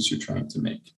changes you're trying to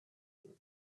make?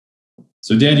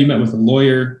 So, Dan, you met with a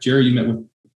lawyer. Jerry, you met with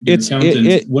your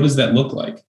accountant. What does that look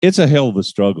like? It's a hell of a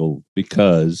struggle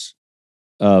because,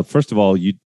 first of all,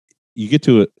 you get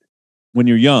to it when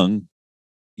you're young.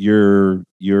 You're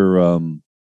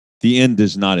the end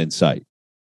is not in sight,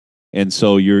 and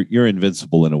so you're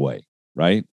invincible in a way,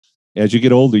 right? As you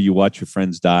get older, you watch your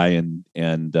friends die and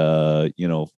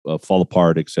fall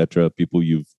apart, etc. People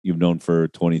you've known for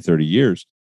 20, 30 years,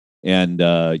 and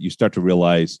you start to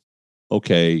realize,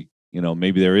 okay,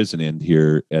 maybe there is an end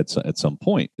here at some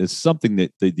point. It's something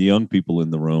that the young people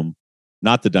in the room,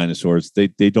 not the dinosaurs, they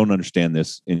don't understand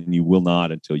this, and you will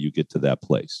not until you get to that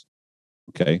place.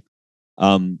 Okay.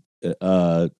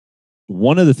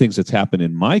 One of the things that's happened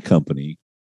in my company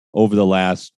over the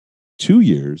last 2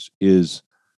 years is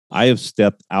I have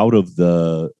stepped out of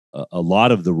a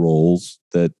lot of the roles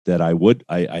that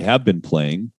I have been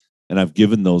playing, and I've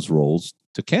given those roles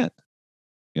to Kent,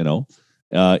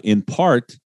 in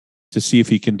part to see if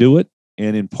he can do it,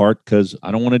 and in part because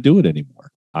I don't want to do it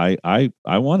anymore. I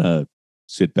want to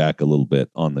sit back a little bit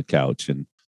on the couch and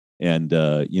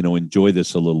enjoy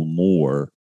this a little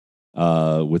more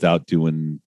without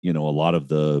doing a lot of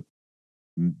the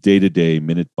day-to-day,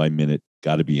 minute-by-minute,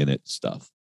 got to be in it stuff.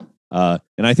 And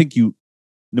I think no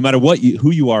matter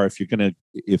who you are,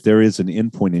 if there is an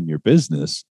endpoint in your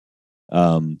business,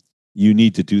 you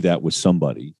need to do that with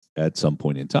somebody at some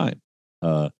point in time.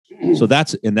 So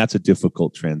that's a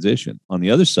difficult transition. On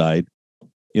the other side,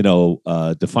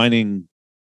 defining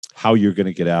how you're going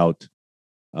to get out,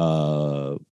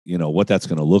 what that's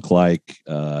going to look like.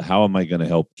 How am I going to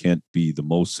help Kent be the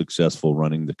most successful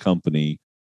running the company?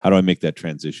 How do I make that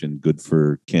transition good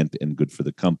for Kent and good for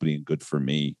the company and good for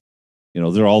me?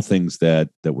 They're all things that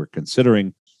we're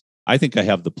considering. I think I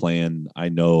have the plan. I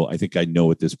think I know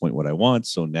at this point what I want.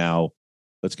 So now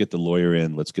let's get the lawyer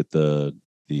in. Let's get the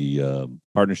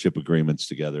partnership agreements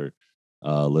together.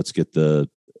 Let's get the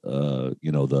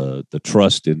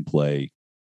trust in play,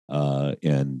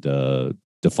 and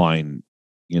define,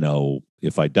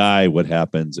 if I die, what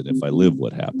happens, and if I live,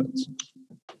 what happens.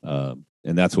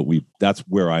 And that's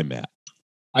where I'm at.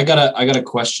 I got a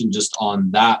question just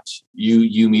on that.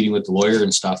 You meeting with the lawyer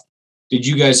and stuff. Did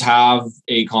you guys have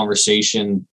a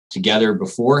conversation together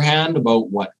beforehand about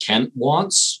what Kent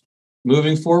wants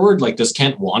moving forward? Like, does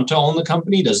Kent want to own the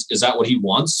company? Is that what he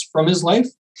wants from his life?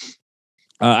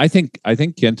 I think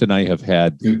Kent and I have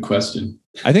had. Good question.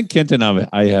 I think Kent and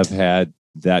I have had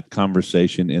that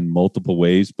conversation in multiple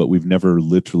ways, but we've never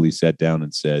literally sat down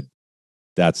and said,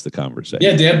 that's the conversation.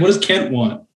 Yeah, Dad, what does Kent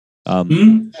want?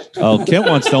 Kent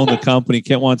wants to own the company.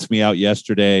 Kent wants me out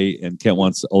yesterday, and Kent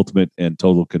wants ultimate and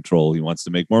total control. He wants to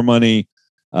make more money.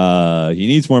 He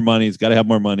needs more money. He's got to have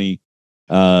more money.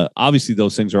 Obviously,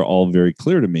 those things are all very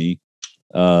clear to me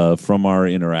from our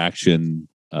interaction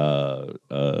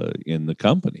in the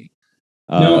company.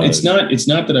 No, it's not. It's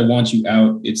not that I want you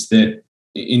out. It's that,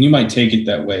 and you might take it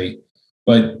that way,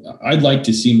 but I'd like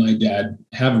to see my dad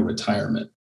have a retirement.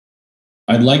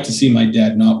 I'd like to see my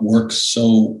dad not work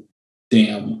so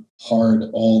damn hard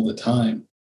all the time.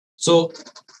 So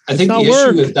I think the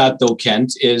issue with that, though,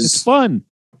 Kent, is it's fun.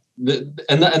 And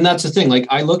that's the thing. Like,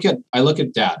 I look at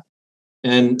Dad,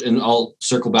 and I'll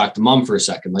circle back to Mom for a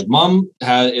second. Like, Mom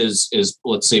is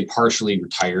let's say partially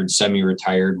retired,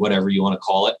 semi-retired, whatever you want to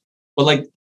call it. But like,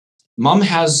 Mom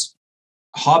has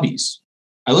hobbies.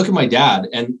 I look at my dad,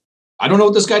 and I don't know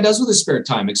what this guy does with his spare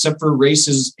time except for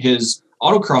races his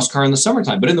autocross car in the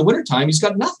summertime. But in the wintertime, he's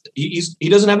got nothing. He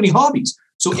doesn't have any hobbies.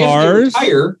 So Cars, if they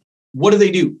retire, what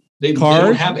do? They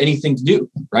don't have anything to do,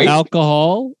 right?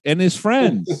 Alcohol and his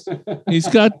friends. He's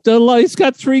got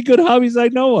 3 good hobbies I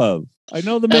know of. I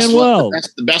know the man well.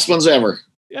 That's the best ones ever.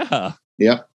 Yeah.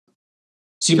 Yep.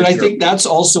 See, but I think that's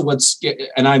also what's,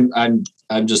 and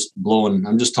I'm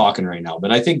just talking right now,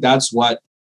 but I think that's what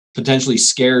potentially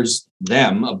scares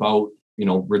them about,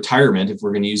 retirement, if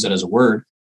we're going to use that as a word,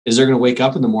 is they're going to wake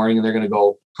up in the morning and they're going to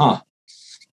go,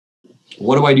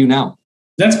 what do I do now?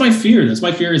 That's my fear. That's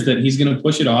my fear, is that he's going to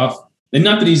push it off. And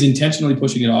not that he's intentionally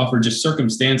pushing it off or just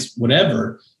circumstance,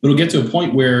 whatever, but it'll get to a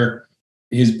point where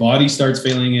his body starts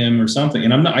failing him or something.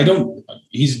 And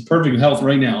he's perfect health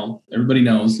right now. Everybody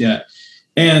knows. Yeah.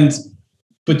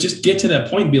 But just get to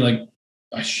that point and be like,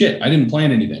 oh, shit, I didn't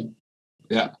plan anything.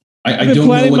 Yeah. I've been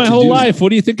planning my whole life. What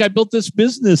do you think I built this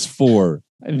business for?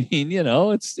 I mean,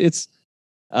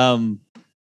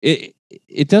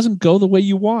 it doesn't go the way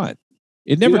you want.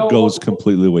 It never goes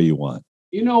completely the way you want.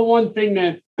 One thing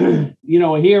that,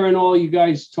 hearing all you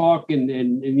guys talk and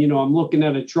I'm looking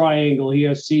at a triangle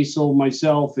here, Cecil,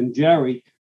 myself, and Jerry.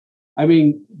 I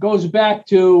mean, goes back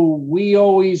to, we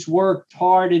always worked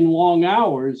hard in long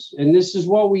hours, and this is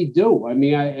what we do. I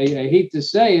mean, I hate to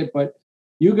say it, but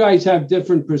you guys have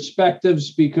different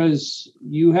perspectives because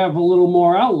you have a little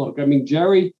more outlook. I mean,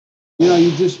 Jerry,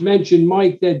 you just mentioned,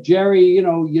 Mike, that Jerry,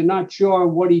 you're not sure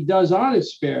what he does on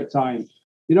his spare time.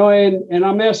 And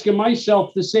I'm asking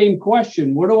myself the same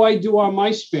question. What do I do on my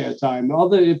spare time?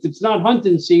 If it's not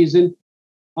hunting season,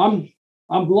 I'm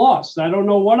lost. I don't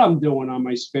know what I'm doing on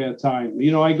my spare time.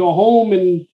 I go home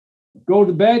and go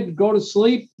to bed, go to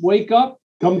sleep, wake up,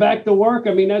 come back to work.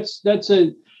 I mean, that's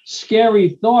a scary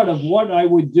thought of what I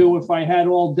would do if I had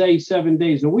all day, 7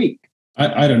 days a week.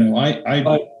 I don't know.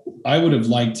 I would have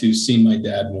liked to see my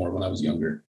dad more when I was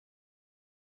younger.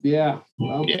 Yeah.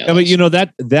 Well,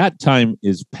 but that time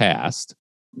is past.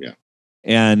 Yeah.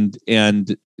 And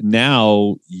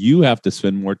now you have to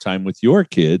spend more time with your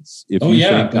kids if you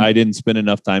think I didn't spend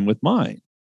enough time with mine.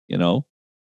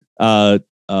 I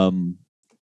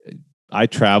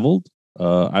traveled.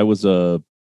 I was a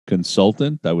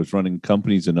consultant. I was running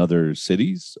companies in other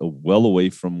cities, well away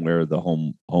from where the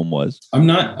home was. I'm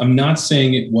not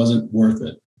saying it wasn't worth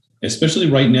it. Especially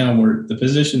right now, where the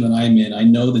position that I'm in, I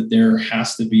know that there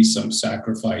has to be some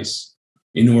sacrifice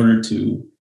in order to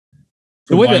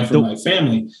provide for my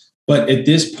family. But at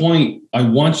this point, I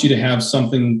want you to have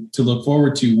something to look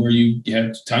forward to where you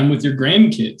have time with your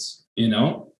grandkids,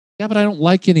 Yeah, but I don't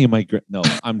like any of my no,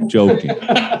 I'm joking.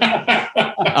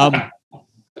 I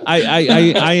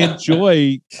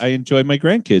enjoy my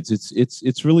grandkids.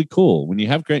 It's really cool. When you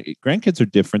have grandkids are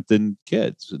different than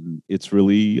kids, and it's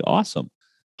really awesome.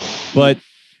 But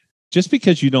just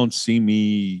because you don't see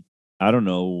me, I don't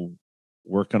know,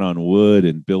 working on wood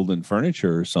and building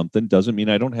furniture or something, doesn't mean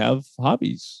I don't have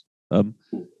hobbies.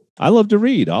 I love to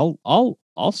read. I'll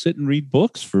sit and read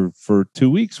books for 2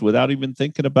 weeks without even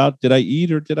thinking about, did I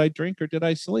eat or did I drink or did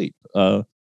I sleep?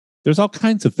 there's all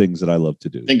kinds of things that I love to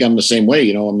do. I think I'm the same way.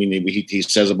 You know, I mean, he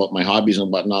says about my hobbies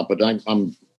and whatnot, but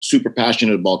I'm super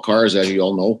passionate about cars, as you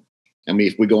all know. I mean,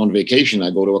 if we go on vacation,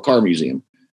 I go to a car museum.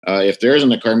 If there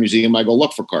isn't a car museum, I go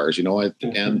look for cars, you know,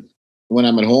 and when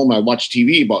I'm at home, I watch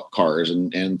TV about cars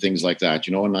and things like that,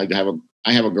 you know, and I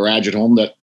have a garage at home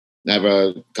that I have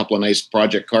a couple of nice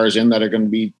project cars in that are going to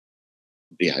be,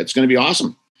 it's going to be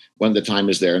awesome when the time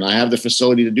is there. And I have the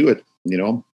facility to do it, you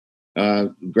know.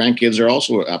 Grandkids are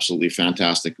also absolutely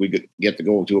fantastic. We get to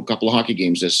go to a couple of hockey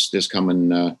games this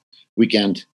coming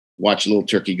weekend, watch a little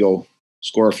turkey go,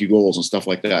 score a few goals and stuff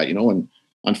like that, you know. And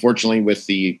unfortunately, with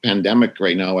the pandemic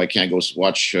right now, I can't go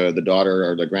watch the daughter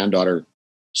or the granddaughter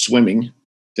swimming,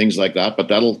 things like that. But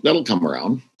that'll come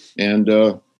around. And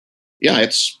I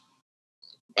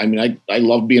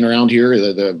love being around here.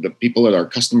 The people that our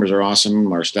customers are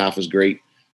awesome. Our staff is great.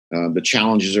 The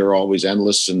challenges are always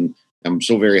endless, and I'm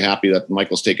so very happy that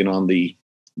Michael's taken on the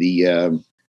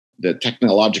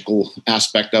technological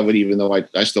aspect of it, even though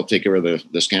I still take care of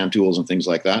the scan tools and things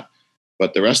like that.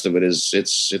 But the rest of it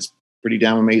it's pretty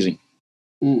damn amazing.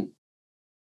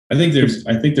 I think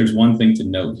there's one thing to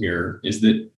note here is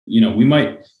that, you know, we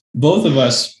might, both of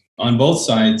us on both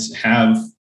sides, have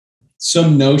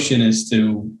some notion as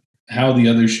to how the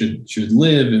other should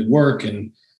live and work,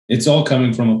 and it's all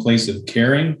coming from a place of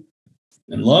caring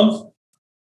and love,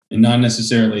 and not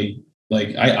necessarily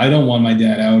like I don't want my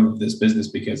dad out of this business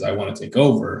because I want to take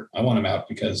over. I want him out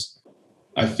because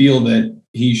I feel that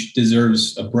he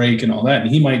deserves a break and all that,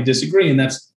 and he might disagree, and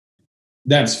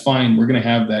that's fine. We're going to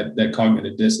have that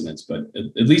cognitive dissonance, but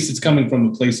at least it's coming from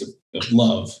a place of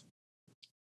love.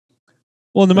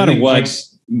 Well, no matter what,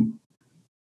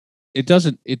 it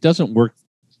doesn't work.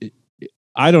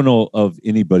 I don't know of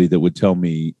anybody that would tell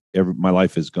me my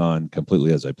life has gone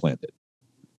completely as I planned it.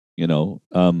 You know,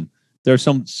 there are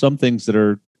some things that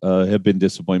are have been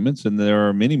disappointments, and there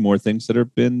are many more things that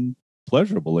have been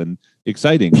pleasurable and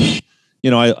exciting.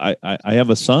 You know, I have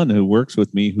a son who works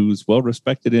with me who's well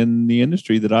respected in the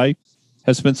industry that I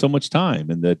have spent so much time,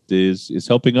 and that is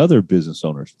helping other business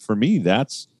owners. For me,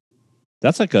 that's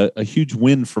like a huge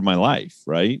win for my life,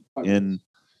 right? And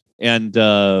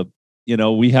you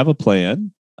know, we have a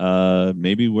plan.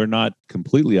 Maybe we're not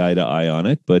completely eye to eye on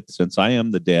it, but since I am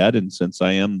the dad, and since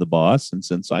I am the boss, and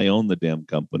since I own the damn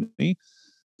company,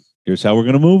 here's how we're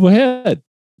going to move ahead,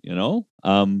 you know?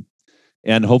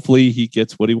 And hopefully he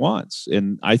gets what he wants.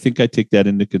 And I think I take that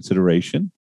into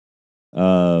consideration,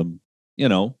 you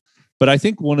know, but I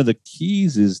think one of the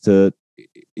keys is that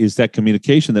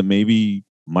communication that maybe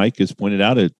Mike has pointed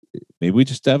out. Maybe we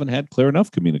just haven't had clear enough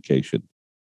communication.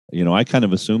 You know, I kind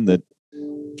of assume that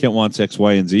Kent wants X,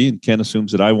 Y, and Z, and Kent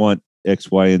assumes that I want X,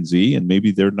 Y, and Z, and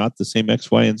maybe they're not the same X,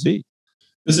 Y, and Z.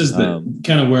 This is the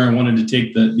kind of where I wanted to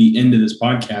take the end of this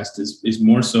podcast is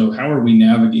more so how are we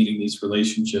navigating these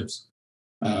relationships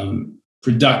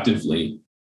productively,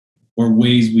 or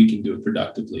ways we can do it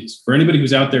productively. For anybody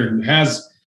who's out there who has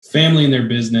family in their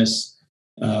business,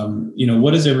 you know,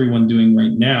 what is everyone doing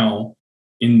right now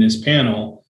in this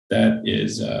panel that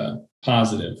is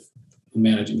positive in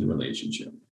managing the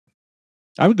relationship?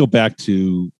 I would go back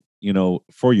to, you know,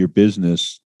 for your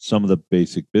business, some of the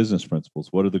basic business principles.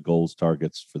 What are the goals,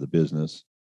 targets for the business?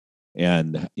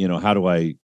 And, you know, how do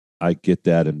I get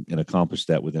that and accomplish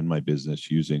that within my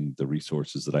business using the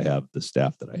resources that I have, the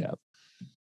staff that I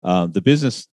have. The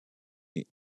business,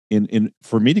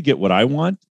 for me to get what I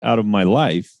want out of my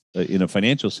life in a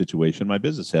financial situation, my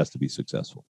business has to be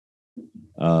successful.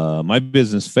 My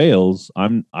business fails,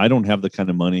 I don't have the kind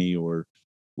of money or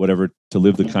whatever to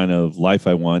live the kind of life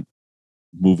I want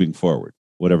moving forward,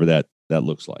 whatever that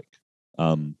looks like.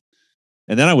 And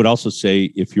then I would also say,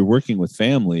 if you're working with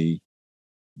family,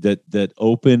 that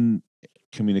open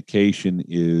communication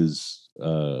is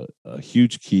a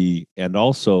huge key, and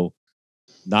also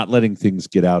not letting things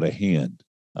get out of hand.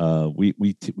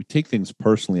 We take things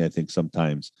personally, I think,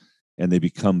 sometimes, and they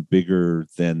become bigger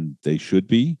than they should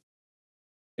be.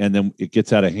 And then it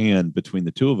gets out of hand between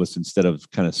the two of us, instead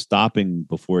of kind of stopping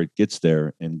before it gets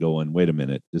there and going, wait a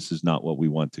minute, this is not what we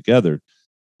want together.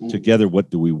 Together,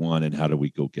 what do we want, and how do we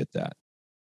go get that?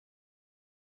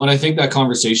 And I think that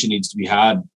conversation needs to be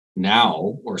had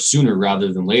now or sooner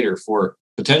rather than later for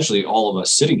potentially all of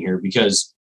us sitting here,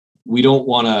 because we don't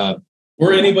want to...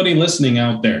 Or anybody listening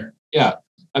out there. Yeah.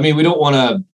 I mean, we don't want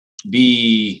to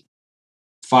be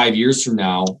 5 years from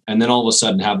now and then all of a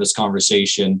sudden have this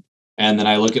conversation. And then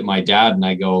I look at my dad and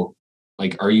I go,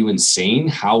 like, are you insane?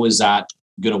 How is that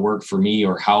going to work for me?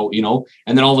 Or how, you know,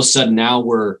 and then all of a sudden now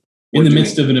we're in the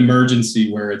midst of an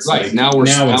emergency where it's right. Like, now we're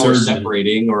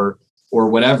separating, or or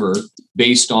whatever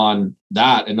based on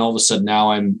that. And all of a sudden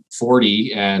now I'm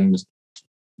 40 and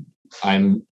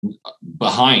I'm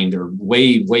behind, or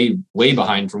way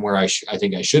behind from where I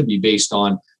think I should be, based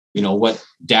on, what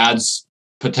dad's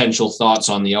potential thoughts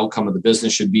on the outcome of the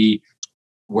business should be.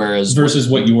 Whereas versus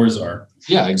what yours are.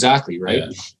 Yeah, exactly. Right. Yeah.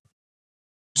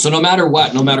 So no matter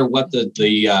what the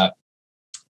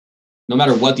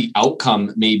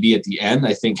outcome may be at the end,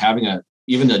 I think having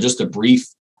just a brief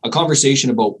conversation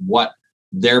about what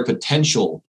their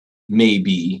potential may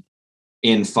be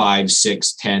in 5,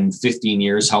 6, 10, 15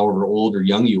 years, however old or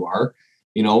young you are,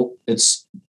 it's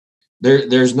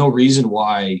there's no reason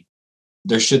why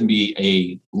there shouldn't be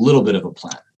a little bit of a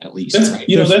plan, at least.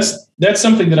 That's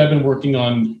something that I've been working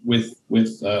on with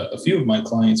a few of my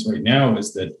clients right now,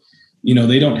 is that,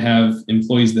 they don't have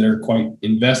employees that are quite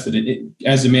invested in it.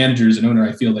 As a manager, as an owner,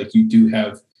 I feel like you do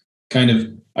have kind of,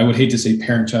 I would hate to say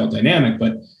parent-child dynamic,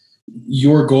 but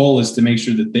your goal is to make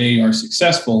sure that they are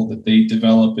successful, that they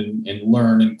develop and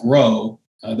learn and grow.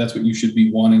 That's what you should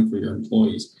be wanting for your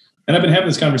employees. And I've been having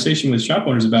this conversation with shop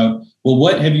owners about, well,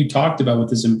 what have you talked about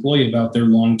with this employee about their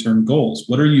long-term goals?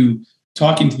 What are you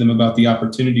talking to them about, the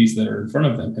opportunities that are in front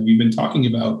of them? Have you been talking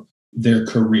about their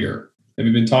career? Have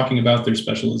you been talking about their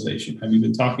specialization? Have you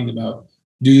been talking about,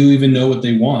 do you even know what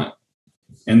they want?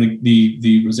 And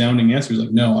the resounding answer is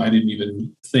like, no, I didn't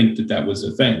even think that was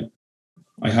a thing.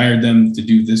 I hired them to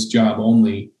do this job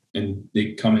only, and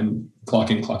they come in,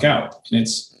 clock out. And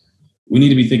we need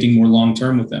to be thinking more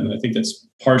long-term with them. And I think that's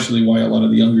partially why a lot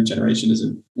of the younger generation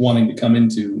isn't wanting to come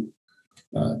into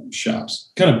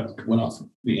shops. Kind of went off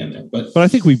the end there, but I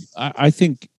think I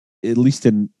think at least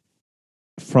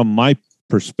from my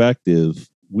perspective,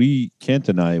 Kent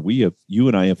and I, you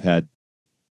and I have had,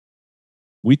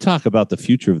 we talk about the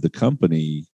future of the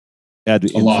company ad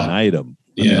infinitum.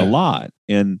 I mean, a lot.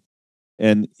 And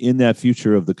in that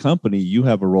future of the company, you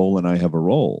have a role and I have a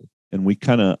role. And we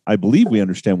I believe we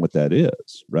understand what that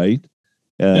is, right?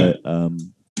 And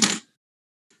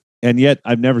yet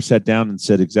I've never sat down and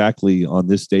said, exactly on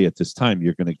this day at this time,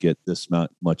 you're going to get this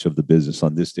much of the business.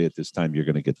 On this day at this time, you're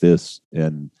going to get this.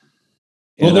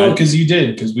 Well, no, because we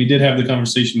did have the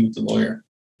conversation with the lawyer.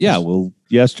 Yeah. Well,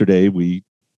 yesterday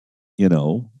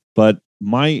but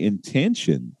my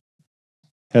intention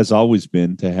has always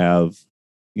been to have,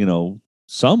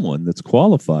 someone that's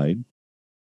qualified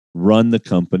run the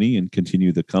company and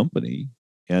continue the company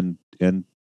and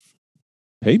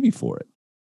pay me for it,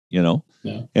 Yeah.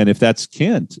 And if that's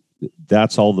Kent,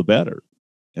 that's all the better.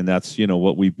 And that's,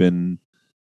 what we've been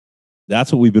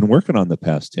working on the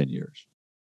past 10 years.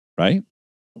 Right.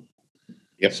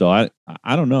 Yep. So I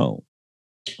don't know.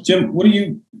 Jim, what are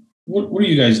you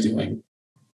guys doing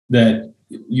that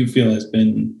you feel has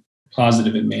been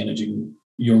positive in managing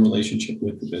your relationship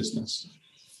with the business?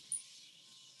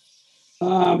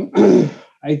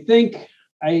 I think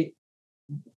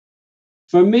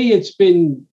for me, it's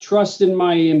been trusting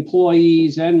my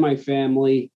employees and my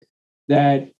family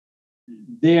that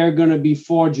they're going to be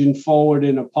forging forward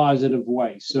in a positive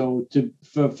way. So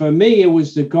for me, it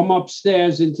was to come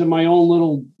upstairs into my own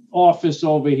little office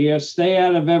over here, stay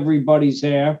out of everybody's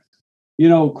hair,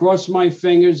 cross my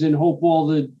fingers and hope all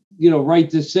the, right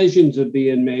decisions are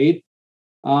being made.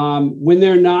 When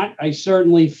they're not, I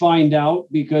certainly find out,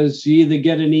 because you either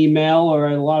get an email, or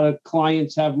a lot of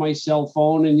clients have my cell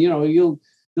phone, and,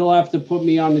 they'll have to put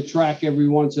me on the track every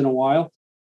once in a while.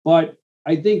 But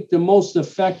I think the most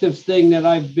effective thing that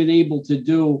I've been able to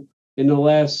do in the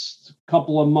last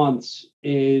couple of months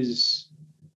is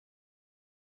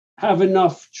have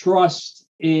enough trust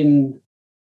in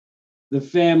the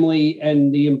family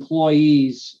and the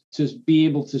employees to be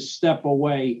able to step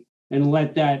away and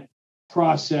let that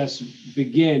process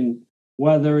begin,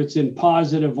 whether it's in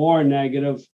positive or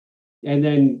negative, and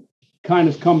then kind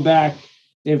of come back.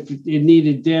 If it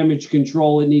needed damage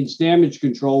control, it needs damage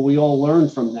control. We all learn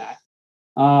from that.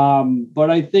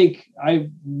 But I think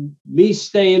me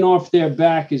staying off their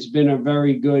back has been a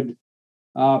very good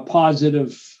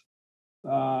positive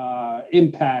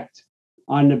impact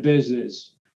on the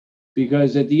business,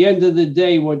 because at the end of the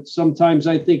day, what sometimes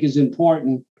I think is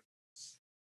important,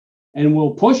 and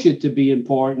we'll push it to be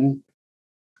important,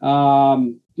 2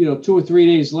 or 3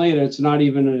 days later, it's not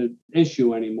even an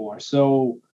issue anymore.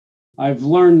 So I've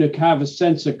learned to have a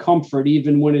sense of comfort,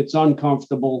 even when it's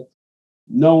uncomfortable,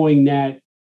 knowing that,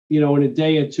 in a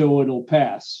day or two, it'll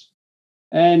pass.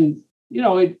 And,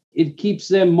 it keeps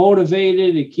them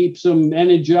motivated. It keeps them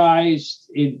energized.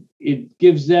 It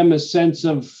gives them a sense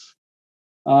of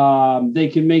they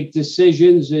can make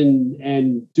decisions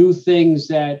and do things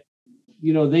that,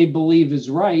 they believe is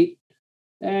right.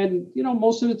 And,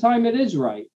 most of the time it is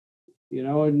right.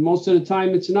 and most of the time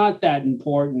it's not that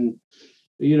important,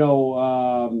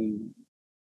 and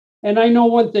I know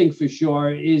one thing for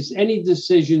sure is any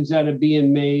decisions that are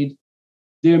being made,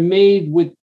 they're made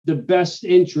with the best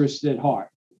interest at heart.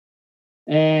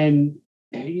 And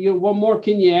what more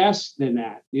can you ask than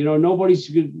that? Nobody's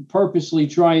purposely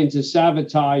trying to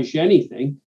sabotage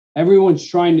anything. Everyone's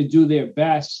trying to do their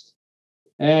best.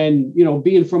 And,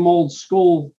 being from old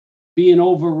school, being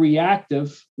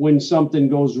overreactive when something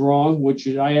goes wrong, which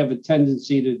I have a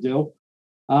tendency to do,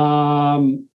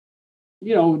 not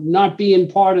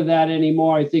being part of that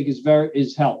anymore, I think is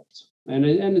helped. And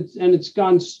it's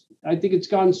gone, I think it's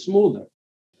gone smoother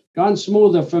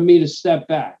for me to step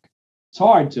back. It's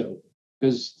hard to,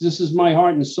 because this is my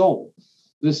heart and soul.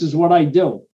 This is what I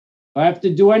do. If I have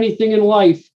to do anything in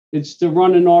life, it's to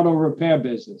run an auto repair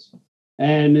business.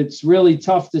 And it's really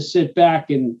tough to sit back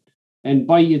and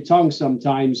bite your tongue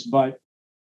sometimes, but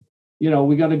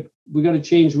we got to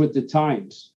change with the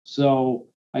times. So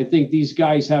I think these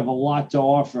guys have a lot to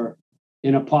offer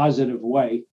in a positive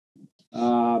way.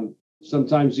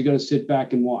 Sometimes you got to sit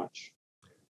back and watch.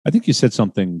 I think you said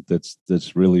something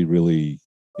that's really, really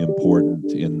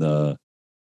important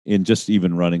in just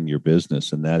even running your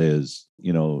business, and that is,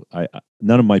 none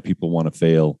of my people want to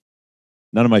fail.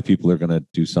 None of my people are going to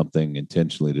do something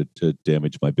intentionally to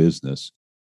damage my business.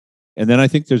 And then I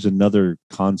think there's another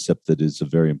concept that is a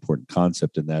very important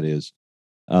concept, and that is,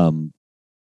 I've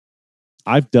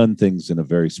done things in a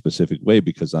very specific way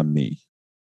because I'm me,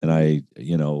 and I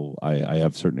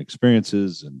have certain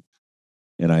experiences,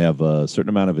 and I have a certain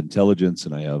amount of intelligence,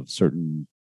 and I have certain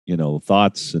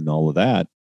thoughts and all of that,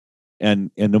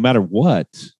 and no matter what,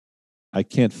 I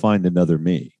can't find another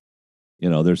me.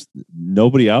 There's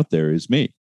nobody out there is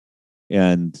me.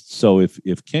 And so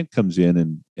if Kent comes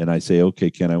in and I say, okay,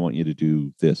 Kent, I want you to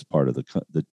do this part of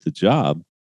the job,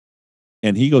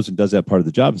 and he goes and does that part of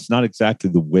the job, it's not exactly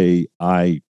the way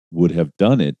I would have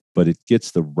done it, but it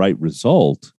gets the right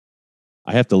result.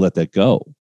 I have to let that go,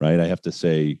 right? I have to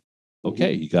say,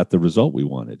 okay, he got the result we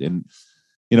wanted. And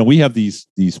we have these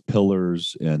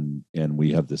pillars, and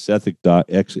we have this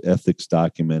ethics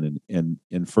document, and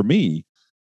for me,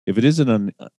 if it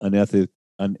isn't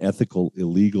unethical,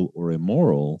 illegal, or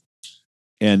immoral,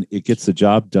 and it gets the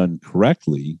job done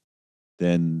correctly,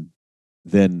 then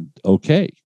okay,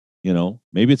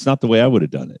 maybe it's not the way I would have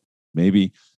done it.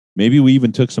 Maybe we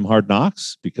even took some hard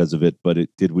knocks because of it, but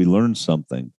did we learn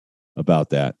something about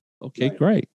that? Okay, right.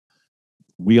 Great.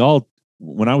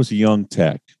 When I was a young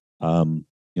tech, I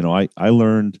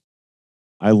learned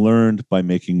by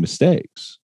making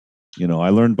mistakes. I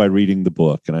learned by reading the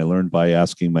book, and I learned by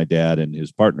asking my dad and his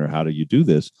partner, how do you do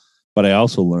this? But I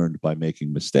also learned by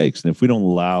making mistakes. And if we don't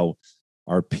allow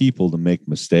our people to make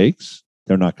mistakes,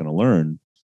 they're not going to learn,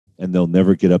 and they'll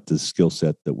never get up to the skill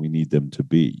set that we need them to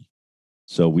be.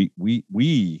 So we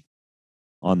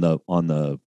on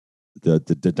the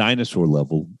dinosaur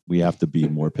level, we have to be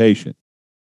more patient.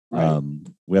 Right.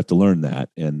 We have to learn that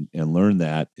and learn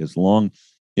that as long,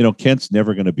 Kent's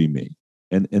never going to be me.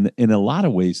 And in a lot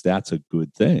of ways, that's a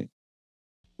good thing.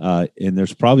 And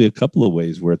there's probably a couple of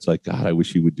ways where it's like, God, I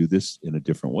wish he would do this in a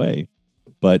different way.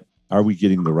 But are we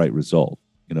getting the right result?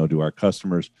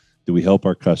 Do we help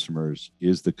our customers?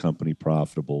 Is the company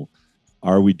profitable?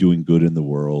 Are we doing good in the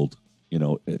world?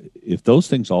 If those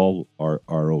things all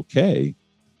are okay,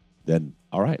 then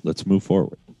all right, let's move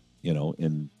forward,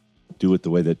 and do it the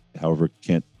way that however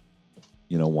Kent,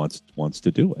 wants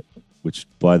to do it, which,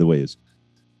 by the way, is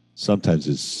sometimes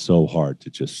is so hard to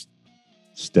just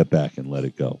step back and let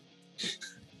it go.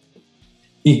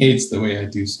 He hates the way I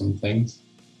do some things.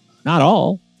 Not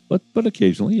all, but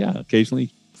occasionally, yeah.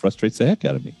 Occasionally frustrates the heck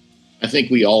out of me. I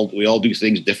think we all do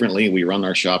things differently. We run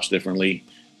our shops differently.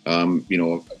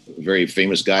 A very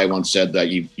famous guy once said that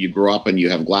you grow up and you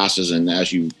have glasses, and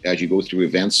as you go through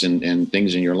events and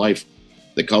things in your life,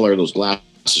 the color of those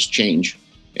glasses change.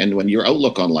 And when your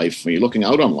outlook on life, when you're looking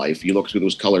out on life, you look through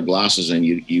those colored glasses, and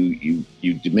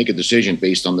you make a decision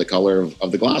based on the color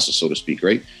of the glasses, so to speak,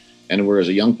 right? And whereas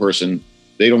a young person,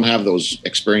 they don't have those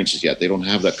experiences yet. They don't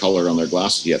have that color on their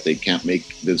glasses yet. They can't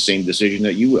make the same decision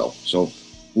that you will. So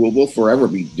we'll forever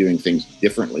be doing things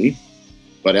differently.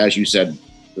 But as you said,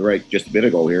 just a bit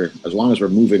ago here, as long as we're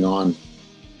moving on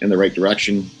in the right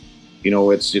direction,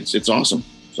 it's awesome.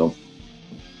 So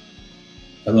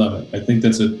I love it. I think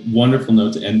that's a wonderful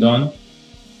note to end on.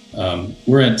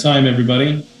 We're at time,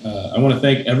 everybody. I want to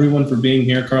thank everyone for being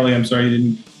here. Carly, I'm sorry you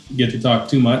didn't get to talk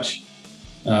too much.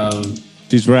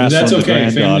 That's okay.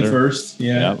 Family first.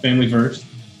 Yeah, family first.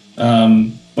 I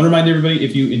want to remind everybody,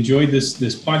 if you enjoyed this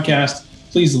podcast,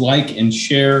 please like and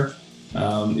share.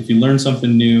 If you learned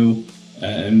something new,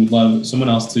 and would love someone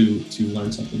else to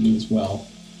learn something new as well.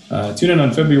 Tune in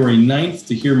on February 9th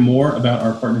to hear more about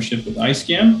our partnership with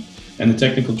iScam and the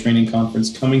technical training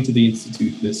conference coming to the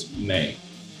Institute this May.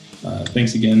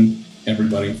 Thanks again,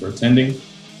 everybody, for attending,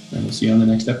 and we'll see you on the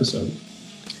next episode.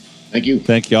 Thank you.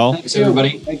 Thank y'all. Thanks,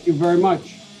 everybody. Thank you very much.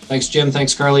 Thanks, Jim.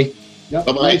 Thanks, Carly. Yep.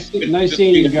 Bye-bye. Nice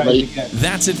seeing you guys again.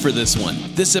 That's it for this one.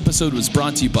 This episode was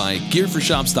brought to you by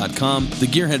GearForShops.com, the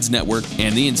Gearheads Network,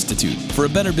 and the Institute. For a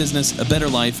better business, a better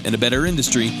life, and a better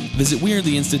industry, visit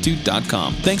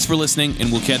WeAreTheInstitute.com. Thanks for listening,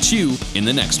 and we'll catch you in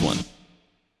the next one.